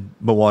 Then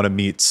Moana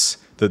meets,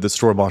 the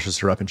storm washes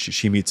her up, and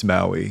she meets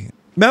Maui.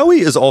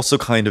 Maui is also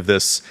kind of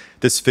this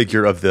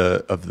figure of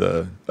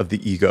the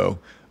ego,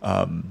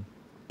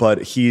 but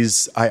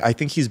I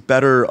think he's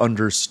better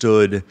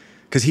understood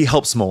because he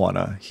helps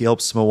Moana. He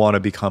helps Moana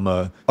become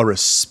a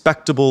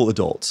respectable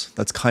adult.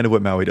 That's kind of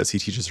what Maui does. He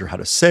teaches her how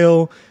to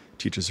sail,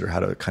 teaches her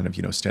how to kind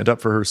of stand up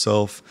for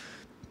herself.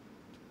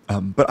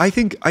 But I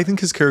think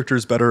his character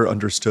is better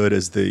understood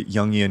as the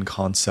Jungian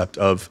concept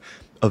of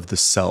the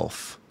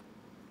self.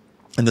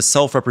 And the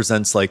self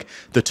represents like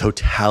the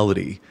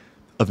totality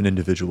of an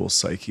individual's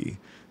psyche.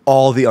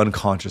 All the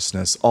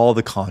unconsciousness, all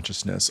the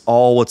consciousness,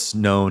 all what's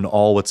known,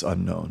 all what's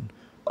unknown.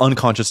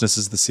 Unconsciousness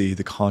is the sea,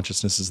 the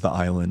consciousness is the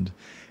island.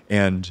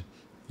 And,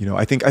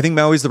 I think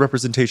Maui's the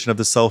representation of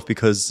the self,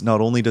 because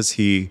not only does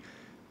he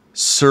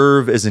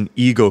serve as an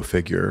ego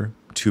figure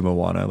to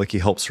Moana, like he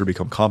helps her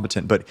become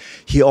competent, but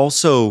he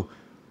also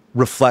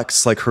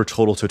reflects like her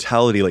total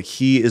totality. Like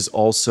he is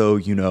also,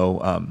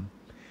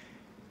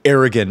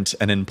 arrogant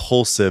and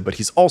impulsive, but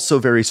he's also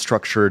very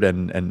structured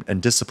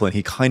and disciplined.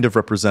 He kind of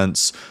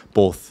represents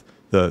both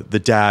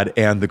the dad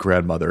and the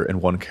grandmother in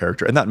one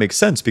character. And that makes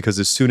sense, because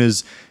as soon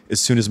as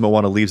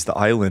Moana leaves the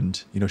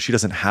island, she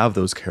doesn't have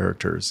those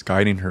characters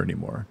guiding her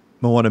anymore.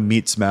 Moana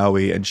meets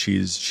Maui, and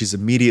she's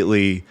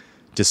immediately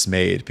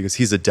dismayed because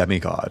he's a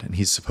demigod and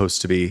he's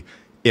supposed to be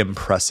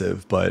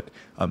impressive, but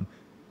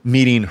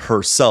meeting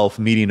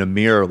a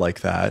mirror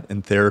like that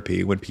in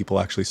therapy, when people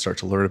actually start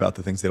to learn about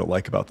the things they don't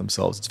like about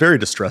themselves, it's very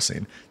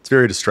distressing. It's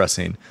very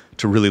distressing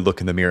to really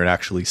look in the mirror and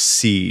actually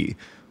see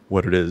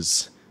what it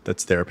is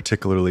that's there,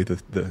 particularly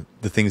the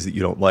things that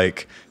you don't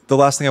like. The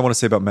last thing I want to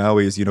say about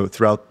Maui is,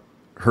 throughout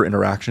her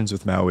interactions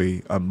with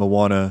Maui,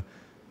 Moana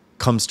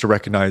comes to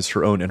recognize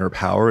her own inner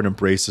power and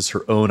embraces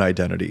her own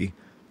identity,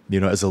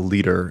 as a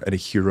leader and a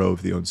hero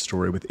of the own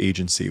story, with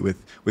agency,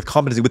 with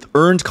competency, with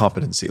earned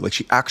competency. Like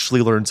she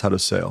actually learns how to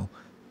sail.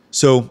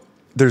 So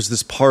there's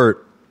this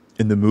part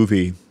in the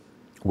movie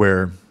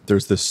where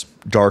there's this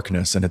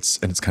darkness, and it's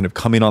kind of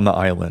coming on the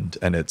island,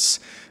 and it's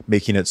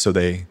making it so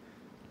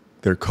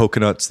their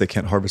coconuts, they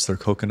can't harvest their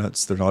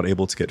coconuts. They're not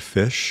able to get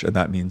fish. And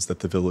that means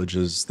that the village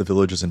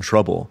is in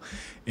trouble.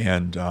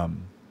 And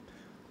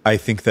I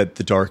think that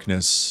the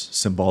darkness,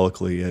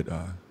 symbolically,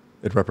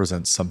 it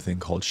represents something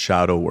called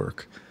shadow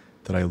work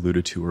that I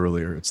alluded to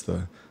earlier. It's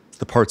the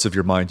parts of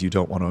your mind you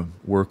don't want to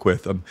work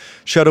with.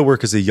 Shadow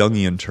work is a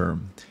Jungian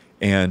term.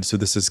 And so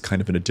this is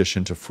kind of an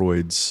addition to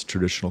Freud's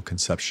traditional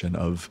conception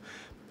of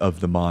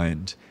the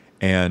mind.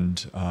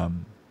 And,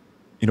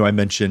 I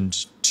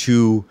mentioned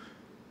too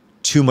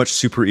much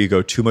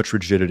superego, too much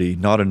rigidity,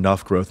 not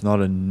enough growth,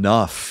 not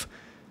enough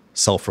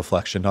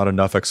self-reflection, not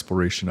enough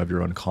exploration of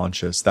your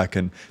unconscious. That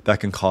can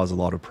cause a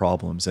lot of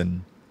problems.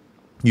 And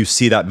you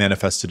see that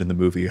manifested in the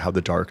movie, how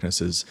the darkness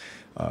is,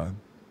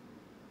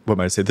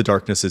 the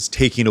darkness is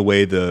taking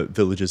away the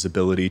village's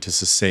ability to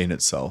sustain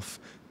itself.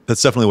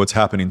 That's definitely what's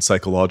happening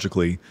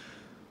psychologically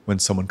when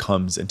someone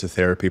comes into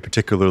therapy,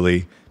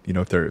 particularly,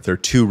 if they're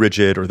too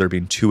rigid or they're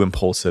being too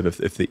impulsive.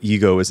 If the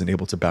ego isn't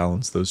able to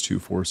balance those two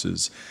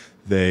forces,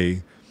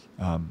 they're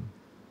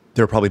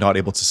probably not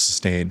able to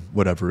sustain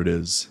whatever it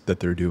is that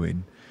they're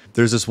doing.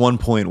 There's this one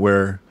point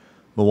where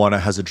Moana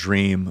has a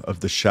dream of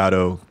the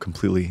shadow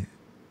completely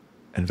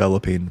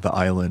enveloping the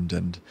island,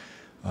 and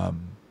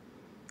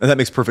that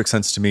makes perfect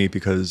sense to me,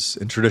 because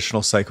in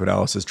traditional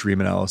psychoanalysis,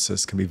 dream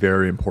analysis can be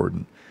very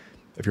important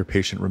if your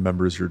patient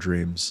remembers your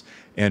dreams.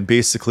 And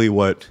basically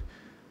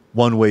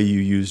one way you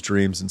use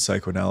dreams in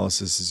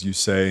psychoanalysis is you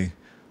say,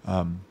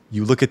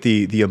 you look at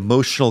the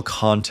emotional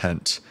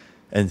content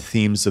and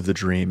themes of the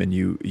dream, and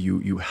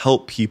you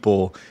help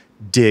people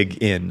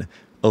dig in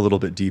a little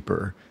bit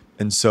deeper.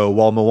 And so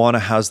while Moana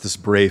has this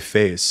brave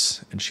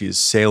face, and she is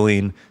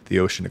sailing the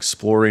ocean,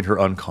 exploring her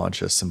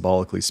unconscious,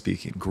 symbolically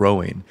speaking,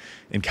 growing,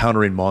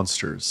 encountering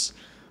monsters,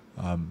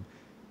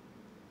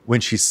 when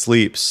she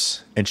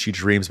sleeps and she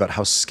dreams about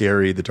how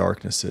scary the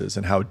darkness is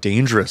and how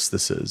dangerous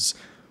this is,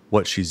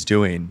 what she's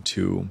doing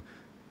to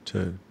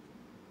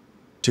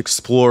to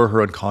explore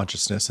her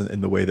unconsciousness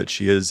in the way that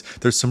she is,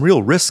 there's some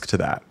real risk to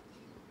that,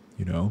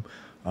 you know?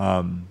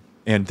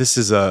 And this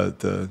is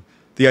the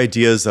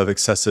ideas of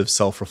excessive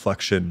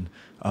self-reflection,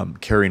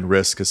 carrying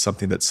risk is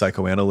something that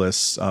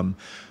psychoanalysts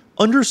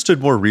understood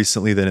more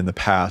recently than in the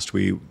past.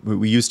 We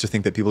used to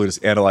think that people would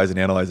just analyze and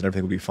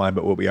everything would be fine,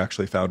 but what we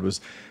actually found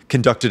was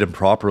conducted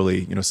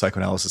improperly, you know,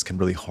 psychoanalysis can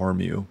really harm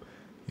you,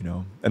 you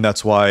know? And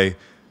that's why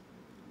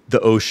the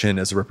ocean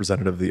as a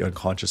representative of the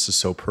unconscious is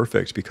so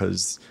perfect,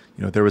 because,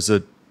 you know, there was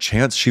a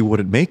chance she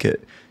wouldn't make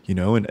it, you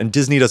know, and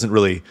Disney doesn't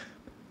really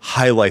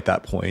highlight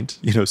that point,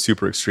 you know,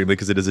 super extremely,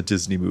 because it is a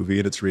Disney movie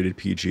and it's rated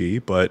PG.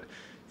 But,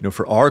 you know,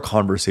 for our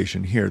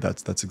conversation here,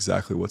 that's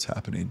exactly what's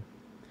happening.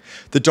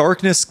 The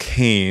darkness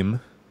came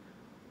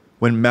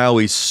when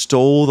Maui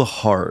stole the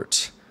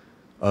heart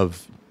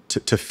of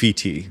Te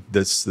Fiti,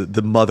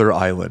 the mother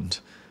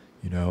island,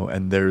 you know,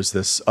 and there's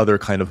this other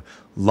kind of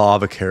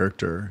lava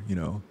character, you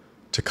know,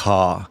 Te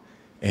Kā.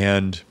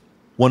 And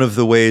one of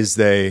the ways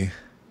they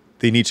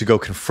need to go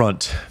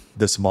confront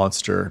this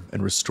monster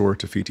and restore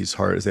Te Fiti's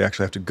heart is they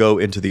actually have to go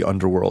into the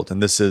underworld.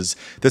 And this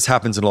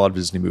happens in a lot of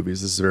Disney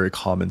movies. This is a very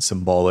common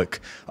symbolic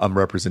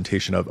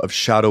representation of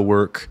shadow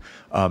work,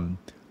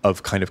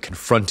 of kind of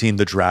confronting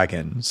the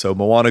dragon. So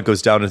Moana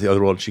goes down into the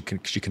other world. She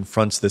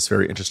confronts this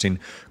very interesting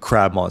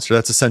crab monster.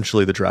 That's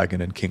essentially the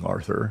dragon in King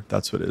Arthur.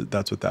 That's what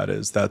that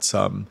is.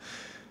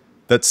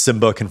 That's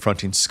Simba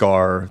confronting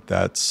Scar.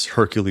 That's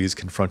Hercules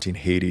confronting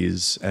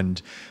Hades.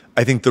 And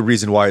I think the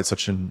reason why it's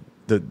such an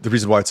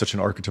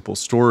archetypal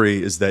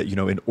story is that, you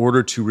know, in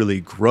order to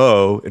really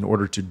grow, in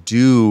order to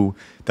do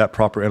that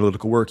proper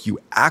analytical work, you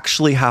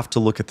actually have to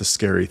look at the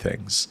scary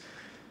things.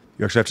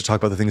 You actually have to talk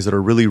about the things that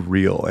are really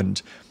real.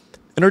 And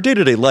in our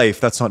day-to-day life,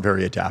 that's not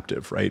very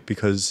adaptive, right?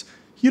 Because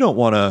you don't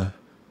want to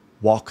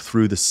walk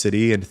through the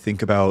city and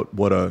think about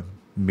what a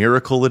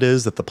miracle it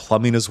is that the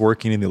plumbing is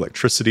working and the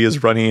electricity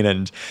is running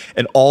and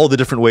all the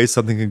different ways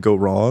something can go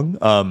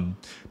wrong.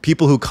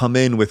 People who come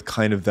in with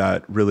kind of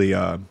that really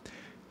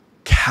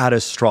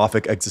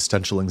catastrophic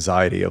existential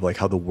anxiety of like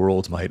how the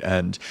world might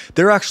end,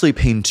 they're actually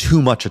paying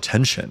too much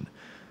attention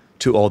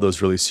to all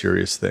those really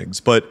serious things.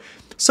 But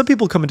some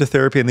people come into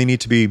therapy and they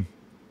need to be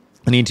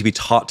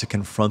taught to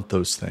confront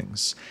those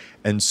things.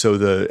 And so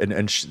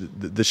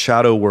the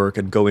shadow work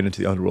and going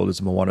into the underworld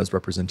is Moana's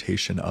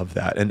representation of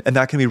that. And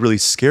that can be really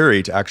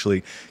scary to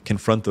actually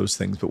confront those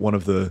things. But one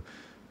of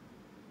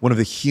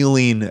the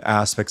healing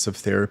aspects of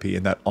therapy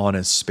in that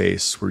honest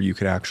space where you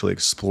can actually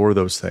explore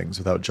those things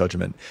without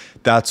judgment,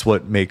 that's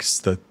what makes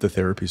the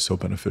therapy so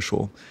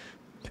beneficial.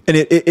 And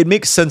it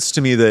makes sense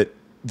to me that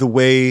the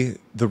way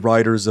the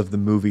writers of the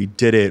movie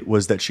did it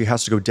was that she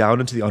has to go down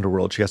into the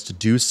underworld. She has to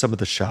do some of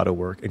the shadow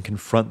work and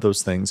confront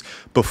those things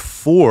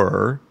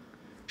before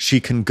she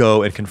can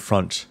go and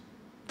confront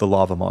the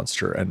lava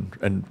monster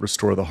and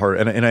restore the heart.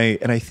 And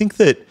I think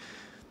that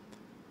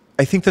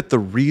the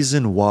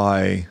reason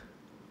why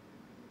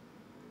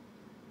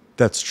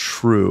that's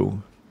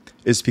true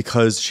is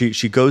because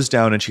she goes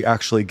down and she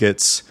actually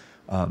gets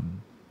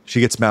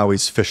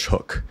Maui's fish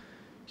hook.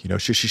 You know,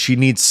 she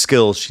needs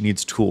skills, she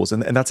needs tools,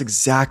 and that's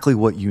exactly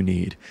what you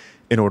need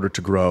in order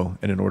to grow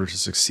and in order to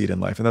succeed in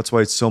life. And that's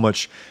why so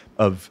much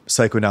of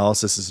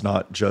psychoanalysis is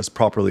not just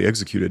properly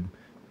executed.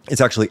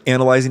 It's actually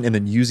analyzing and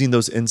then using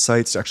those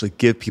insights to actually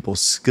give people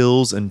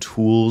skills and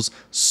tools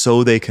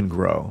so they can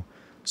grow,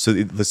 so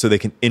they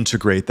can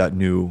integrate that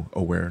new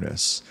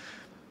awareness.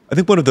 I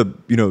think one of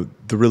the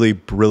really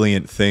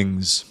brilliant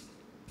things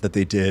that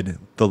they did,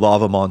 the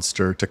lava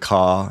monster, Te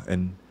Kā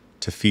and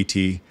Te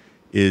Fiti,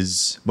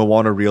 is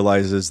Moana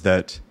realizes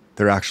that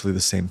they're actually the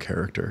same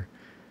character.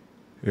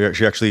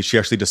 She actually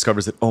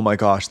discovers that, oh my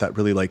gosh, that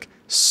really like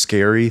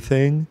scary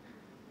thing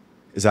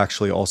is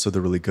actually also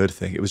the really good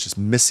thing. It was just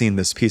missing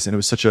this piece, and it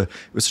was such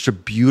a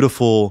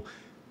beautiful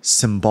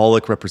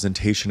symbolic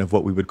representation of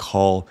what we would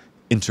call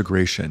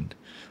integration.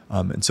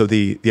 And so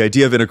the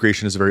idea of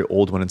integration is a very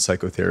old one in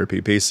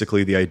psychotherapy.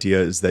 Basically, the idea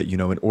is that, you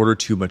know, in order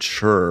to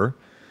mature,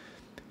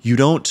 you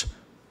don't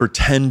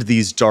pretend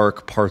these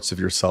dark parts of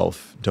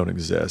yourself don't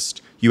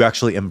exist. You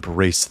actually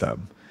embrace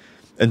them.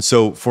 And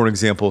so, for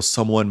example,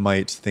 someone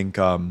might think,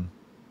 well,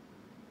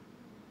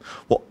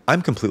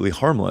 I'm completely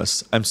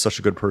harmless. I'm such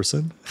a good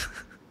person.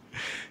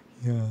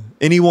 Yeah.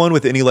 Anyone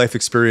with any life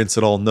experience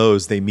at all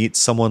knows they meet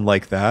someone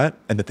like that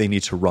and that they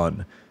need to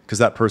run, because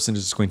that person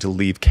is just going to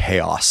leave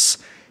chaos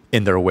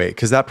in their way,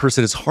 because that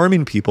person is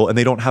harming people and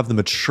they don't have the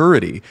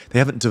maturity. They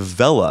haven't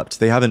developed.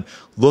 They haven't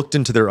looked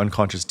into their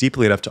unconscious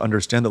deeply enough to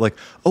understand that, like,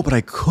 oh, but I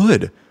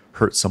could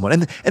hurt someone.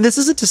 And this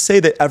isn't to say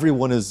that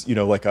everyone is, you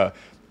know, like a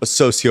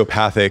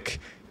sociopathic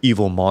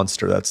evil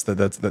monster. That's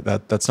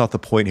not the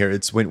point here.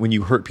 It's when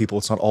you hurt people,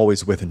 it's not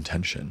always with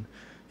intention,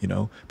 you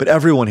know. But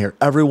everyone here,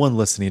 everyone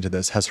listening to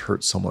this has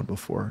hurt someone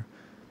before,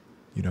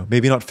 you know,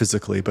 maybe not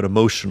physically, but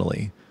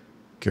emotionally.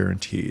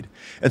 Guaranteed.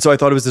 And so I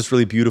thought it was this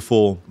really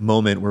beautiful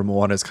moment where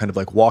Moana is kind of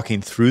like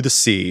walking through the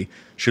sea.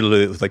 She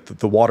literally, like,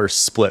 the water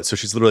split. So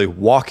she's literally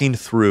walking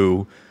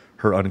through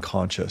her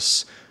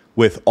unconscious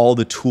with all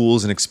the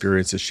tools and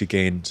experiences she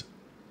gained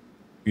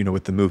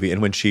with the movie.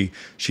 And when she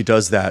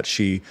does that,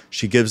 she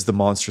gives the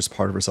monstrous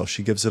part of herself,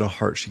 she gives it a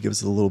heart, she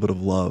gives it a little bit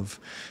of love.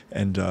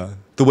 And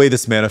the way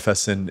this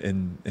manifests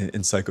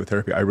in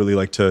psychotherapy, I really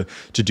like to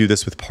do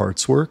this with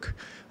parts work.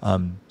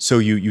 So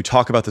you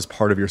talk about this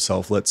part of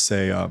yourself. Let's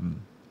say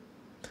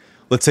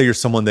you're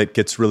someone that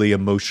gets really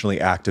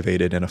emotionally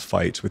activated in a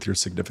fight with your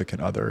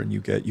significant other, and you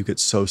get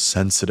so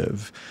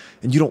sensitive,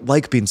 and you don't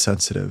like being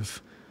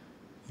sensitive.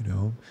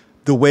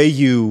 The way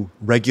you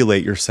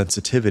regulate your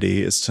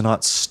sensitivity is to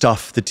not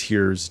stuff the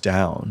tears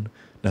down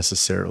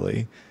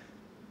necessarily.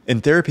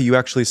 In therapy, you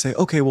actually say,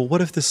 okay, well, what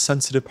if this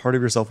sensitive part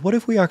of yourself, what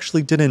if we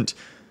actually didn't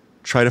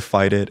try to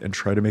fight it and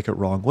try to make it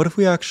wrong? What if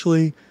we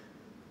actually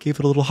gave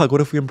it a little hug?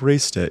 What if we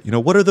embraced it?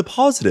 What are the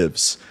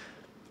positives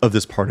of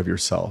this part of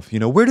yourself?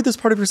 Where did this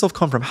part of yourself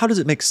come from? How does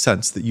it make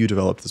sense that you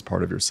developed this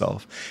part of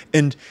yourself?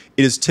 And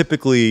it is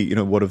typically,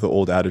 one of the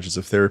old adages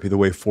of therapy, the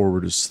way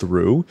forward is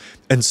through.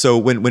 And so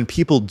when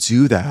people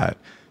do that,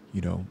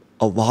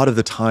 a lot of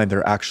the time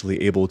they're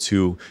actually able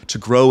to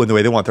grow in the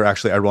way they want. They're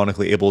actually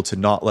ironically able to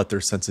not let their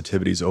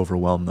sensitivities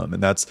overwhelm them.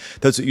 And that's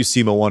what you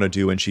see Moana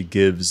do when she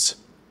gives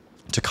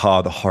to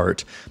Ka the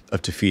heart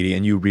of Te Fiti,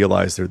 and you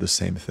realize they're the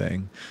same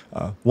thing.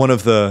 One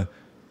of the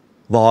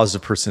laws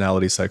of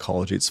personality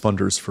psychology, it's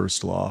Funder's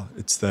first law.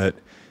 It's that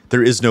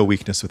there is no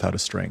weakness without a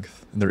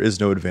strength, and there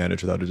is no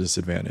advantage without a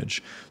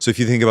disadvantage. So if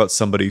you think about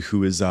somebody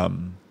who's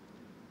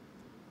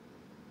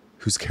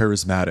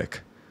charismatic,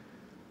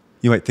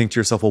 you might think to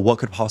yourself, well, what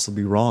could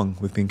possibly be wrong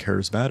with being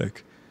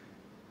charismatic?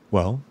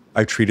 Well,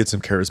 I treated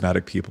some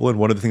charismatic people, and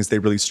one of the things they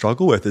really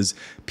struggle with is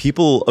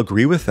people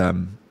agree with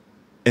them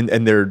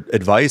and their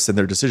advice and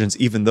their decisions,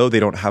 even though they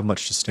don't have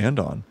much to stand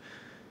on.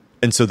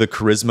 And so the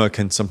charisma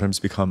can sometimes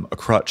become a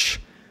crutch.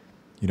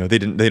 They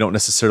don't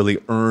necessarily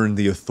earn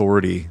the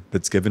authority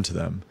that's given to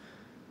them,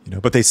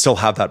 but they still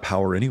have that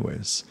power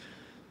anyways.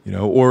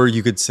 Or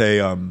you could say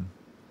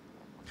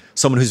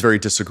someone who's very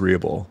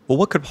disagreeable. Well,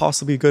 what could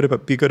possibly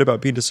be good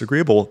about being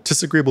disagreeable?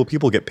 Disagreeable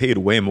people get paid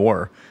way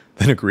more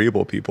than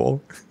agreeable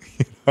people,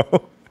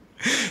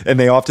 and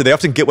they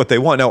often get what they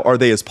want. Now, are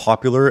they as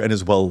popular and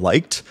as well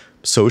liked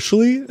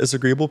socially as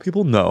agreeable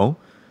people? No.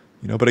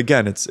 But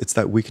again, it's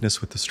that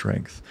weakness with the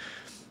strength.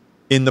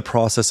 In the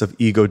process of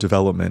ego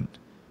development,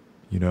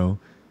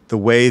 the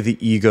way the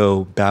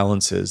ego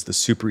balances the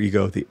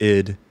superego, the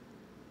id,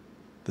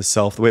 the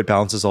self, the way it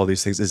balances all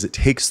these things is it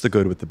takes the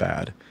good with the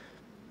bad,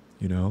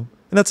 and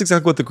that's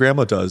exactly what the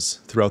grandma does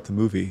throughout the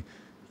movie,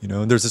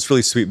 and there's this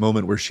really sweet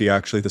moment where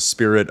the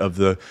spirit of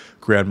the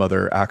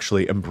grandmother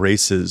actually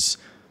embraces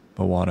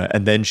Moana,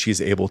 and then she's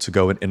able to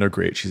go and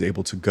integrate. She's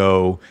able to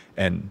go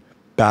and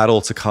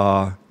battle Te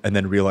Ka, and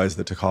then realize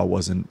that Te Ka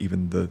wasn't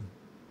even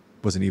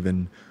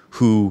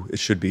who it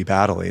should be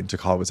battling. Te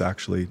Ka is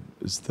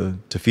the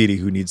Te Fiti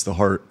who needs the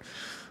heart.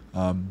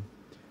 And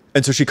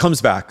so she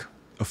comes back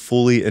a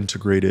fully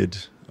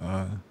integrated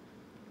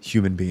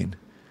human being.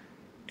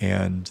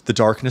 And the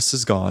darkness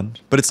is gone,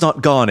 but it's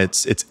not gone,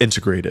 it's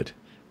integrated,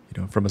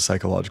 from a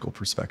psychological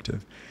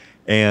perspective.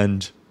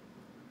 And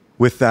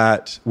with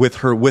that, with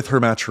her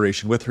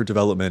maturation, with her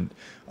development,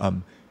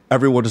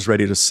 everyone is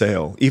ready to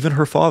sail, even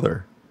her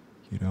father,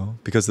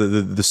 because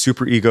the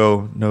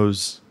superego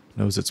knows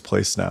its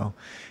place now.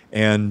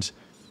 And,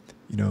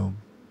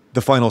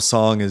 the final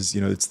song is,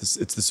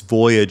 it's this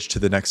voyage to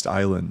the next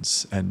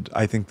islands. And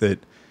I think that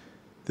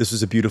this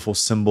was a beautiful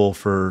symbol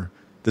for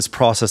this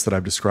process that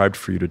I've described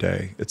for you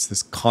today. It's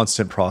this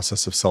constant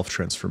process of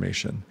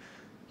self-transformation.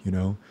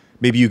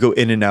 Maybe you go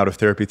in and out of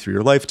therapy through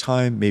your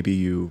lifetime. Maybe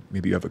you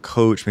have a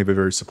coach, maybe a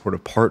very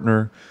supportive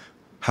partner.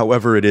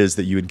 However it is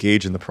that you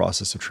engage in the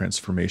process of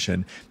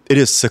transformation, it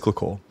is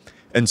cyclical.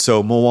 And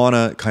so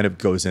Moana kind of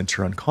goes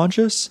into her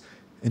unconscious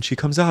and she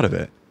comes out of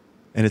it,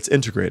 and it's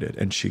integrated,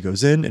 and she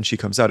goes in and she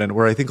comes out. And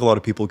where I think a lot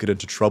of people get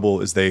into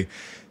trouble is they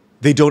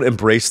don't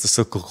embrace the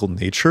cyclical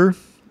nature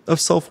of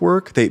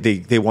self-work.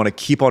 They want to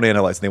keep on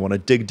analyzing. They want to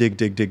dig,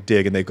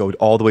 and they go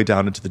all the way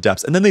down into the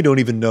depths. And then they don't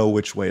even know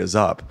which way is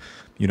up,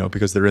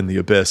 because they're in the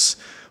abyss.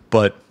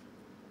 But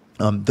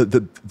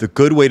the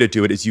good way to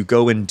do it is you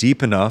go in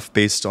deep enough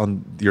based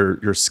on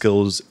your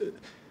skills.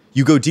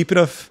 You go deep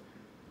enough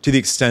to the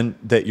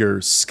extent that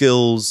your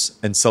skills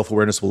and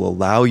self-awareness will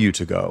allow you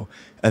to go.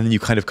 And then you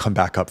kind of come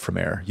back up from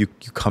air. You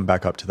come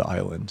back up to the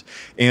island.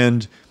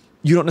 And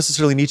you don't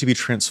necessarily need to be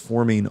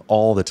transforming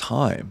all the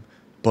time,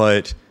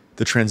 but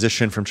the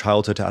transition from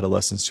childhood to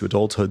adolescence to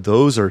adulthood,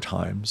 those are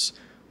times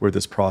where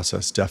this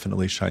process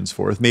definitely shines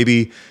forth.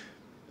 Maybe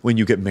when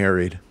you get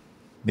married,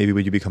 maybe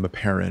when you become a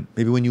parent,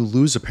 maybe when you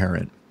lose a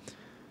parent,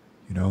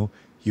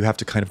 you have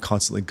to kind of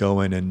constantly go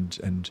in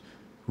and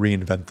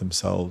reinvent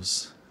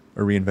themselves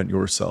or reinvent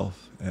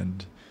yourself.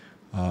 And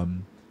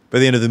by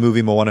the end of the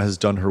movie, Moana has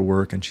done her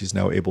work, and she's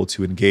now able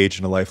to engage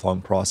in a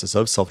lifelong process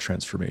of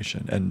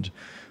self-transformation. And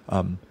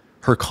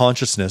her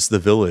consciousness, the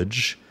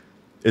village,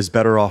 is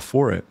better off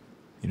for it.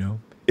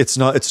 It's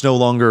no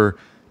longer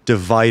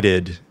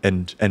divided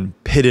and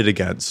pitted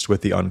against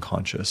with the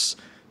unconscious.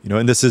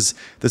 And this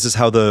is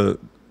how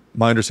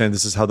my understanding,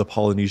 this is how the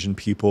Polynesian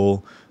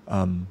people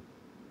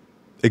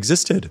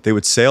existed. They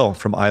would sail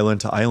from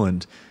island to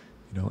island,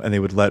 and they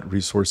would let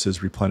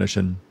resources replenish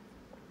and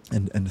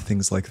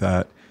things like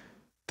that.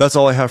 That's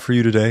all I have for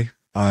you today.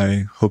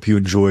 I hope you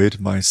enjoyed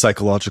my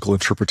psychological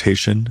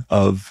interpretation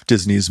of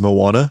Disney's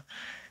Moana,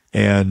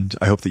 and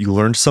I hope that you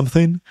learned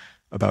something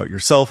about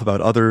yourself,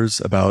 about others,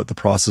 about the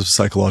process of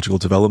psychological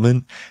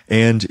development.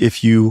 And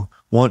if you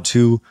want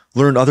to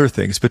learn other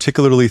things,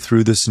 particularly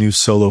through this new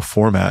solo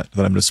format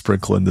that I'm going to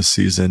sprinkle in this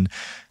season,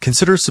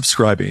 consider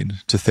subscribing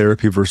to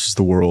Therapy versus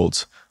the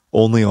World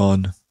only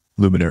on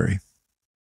Luminary.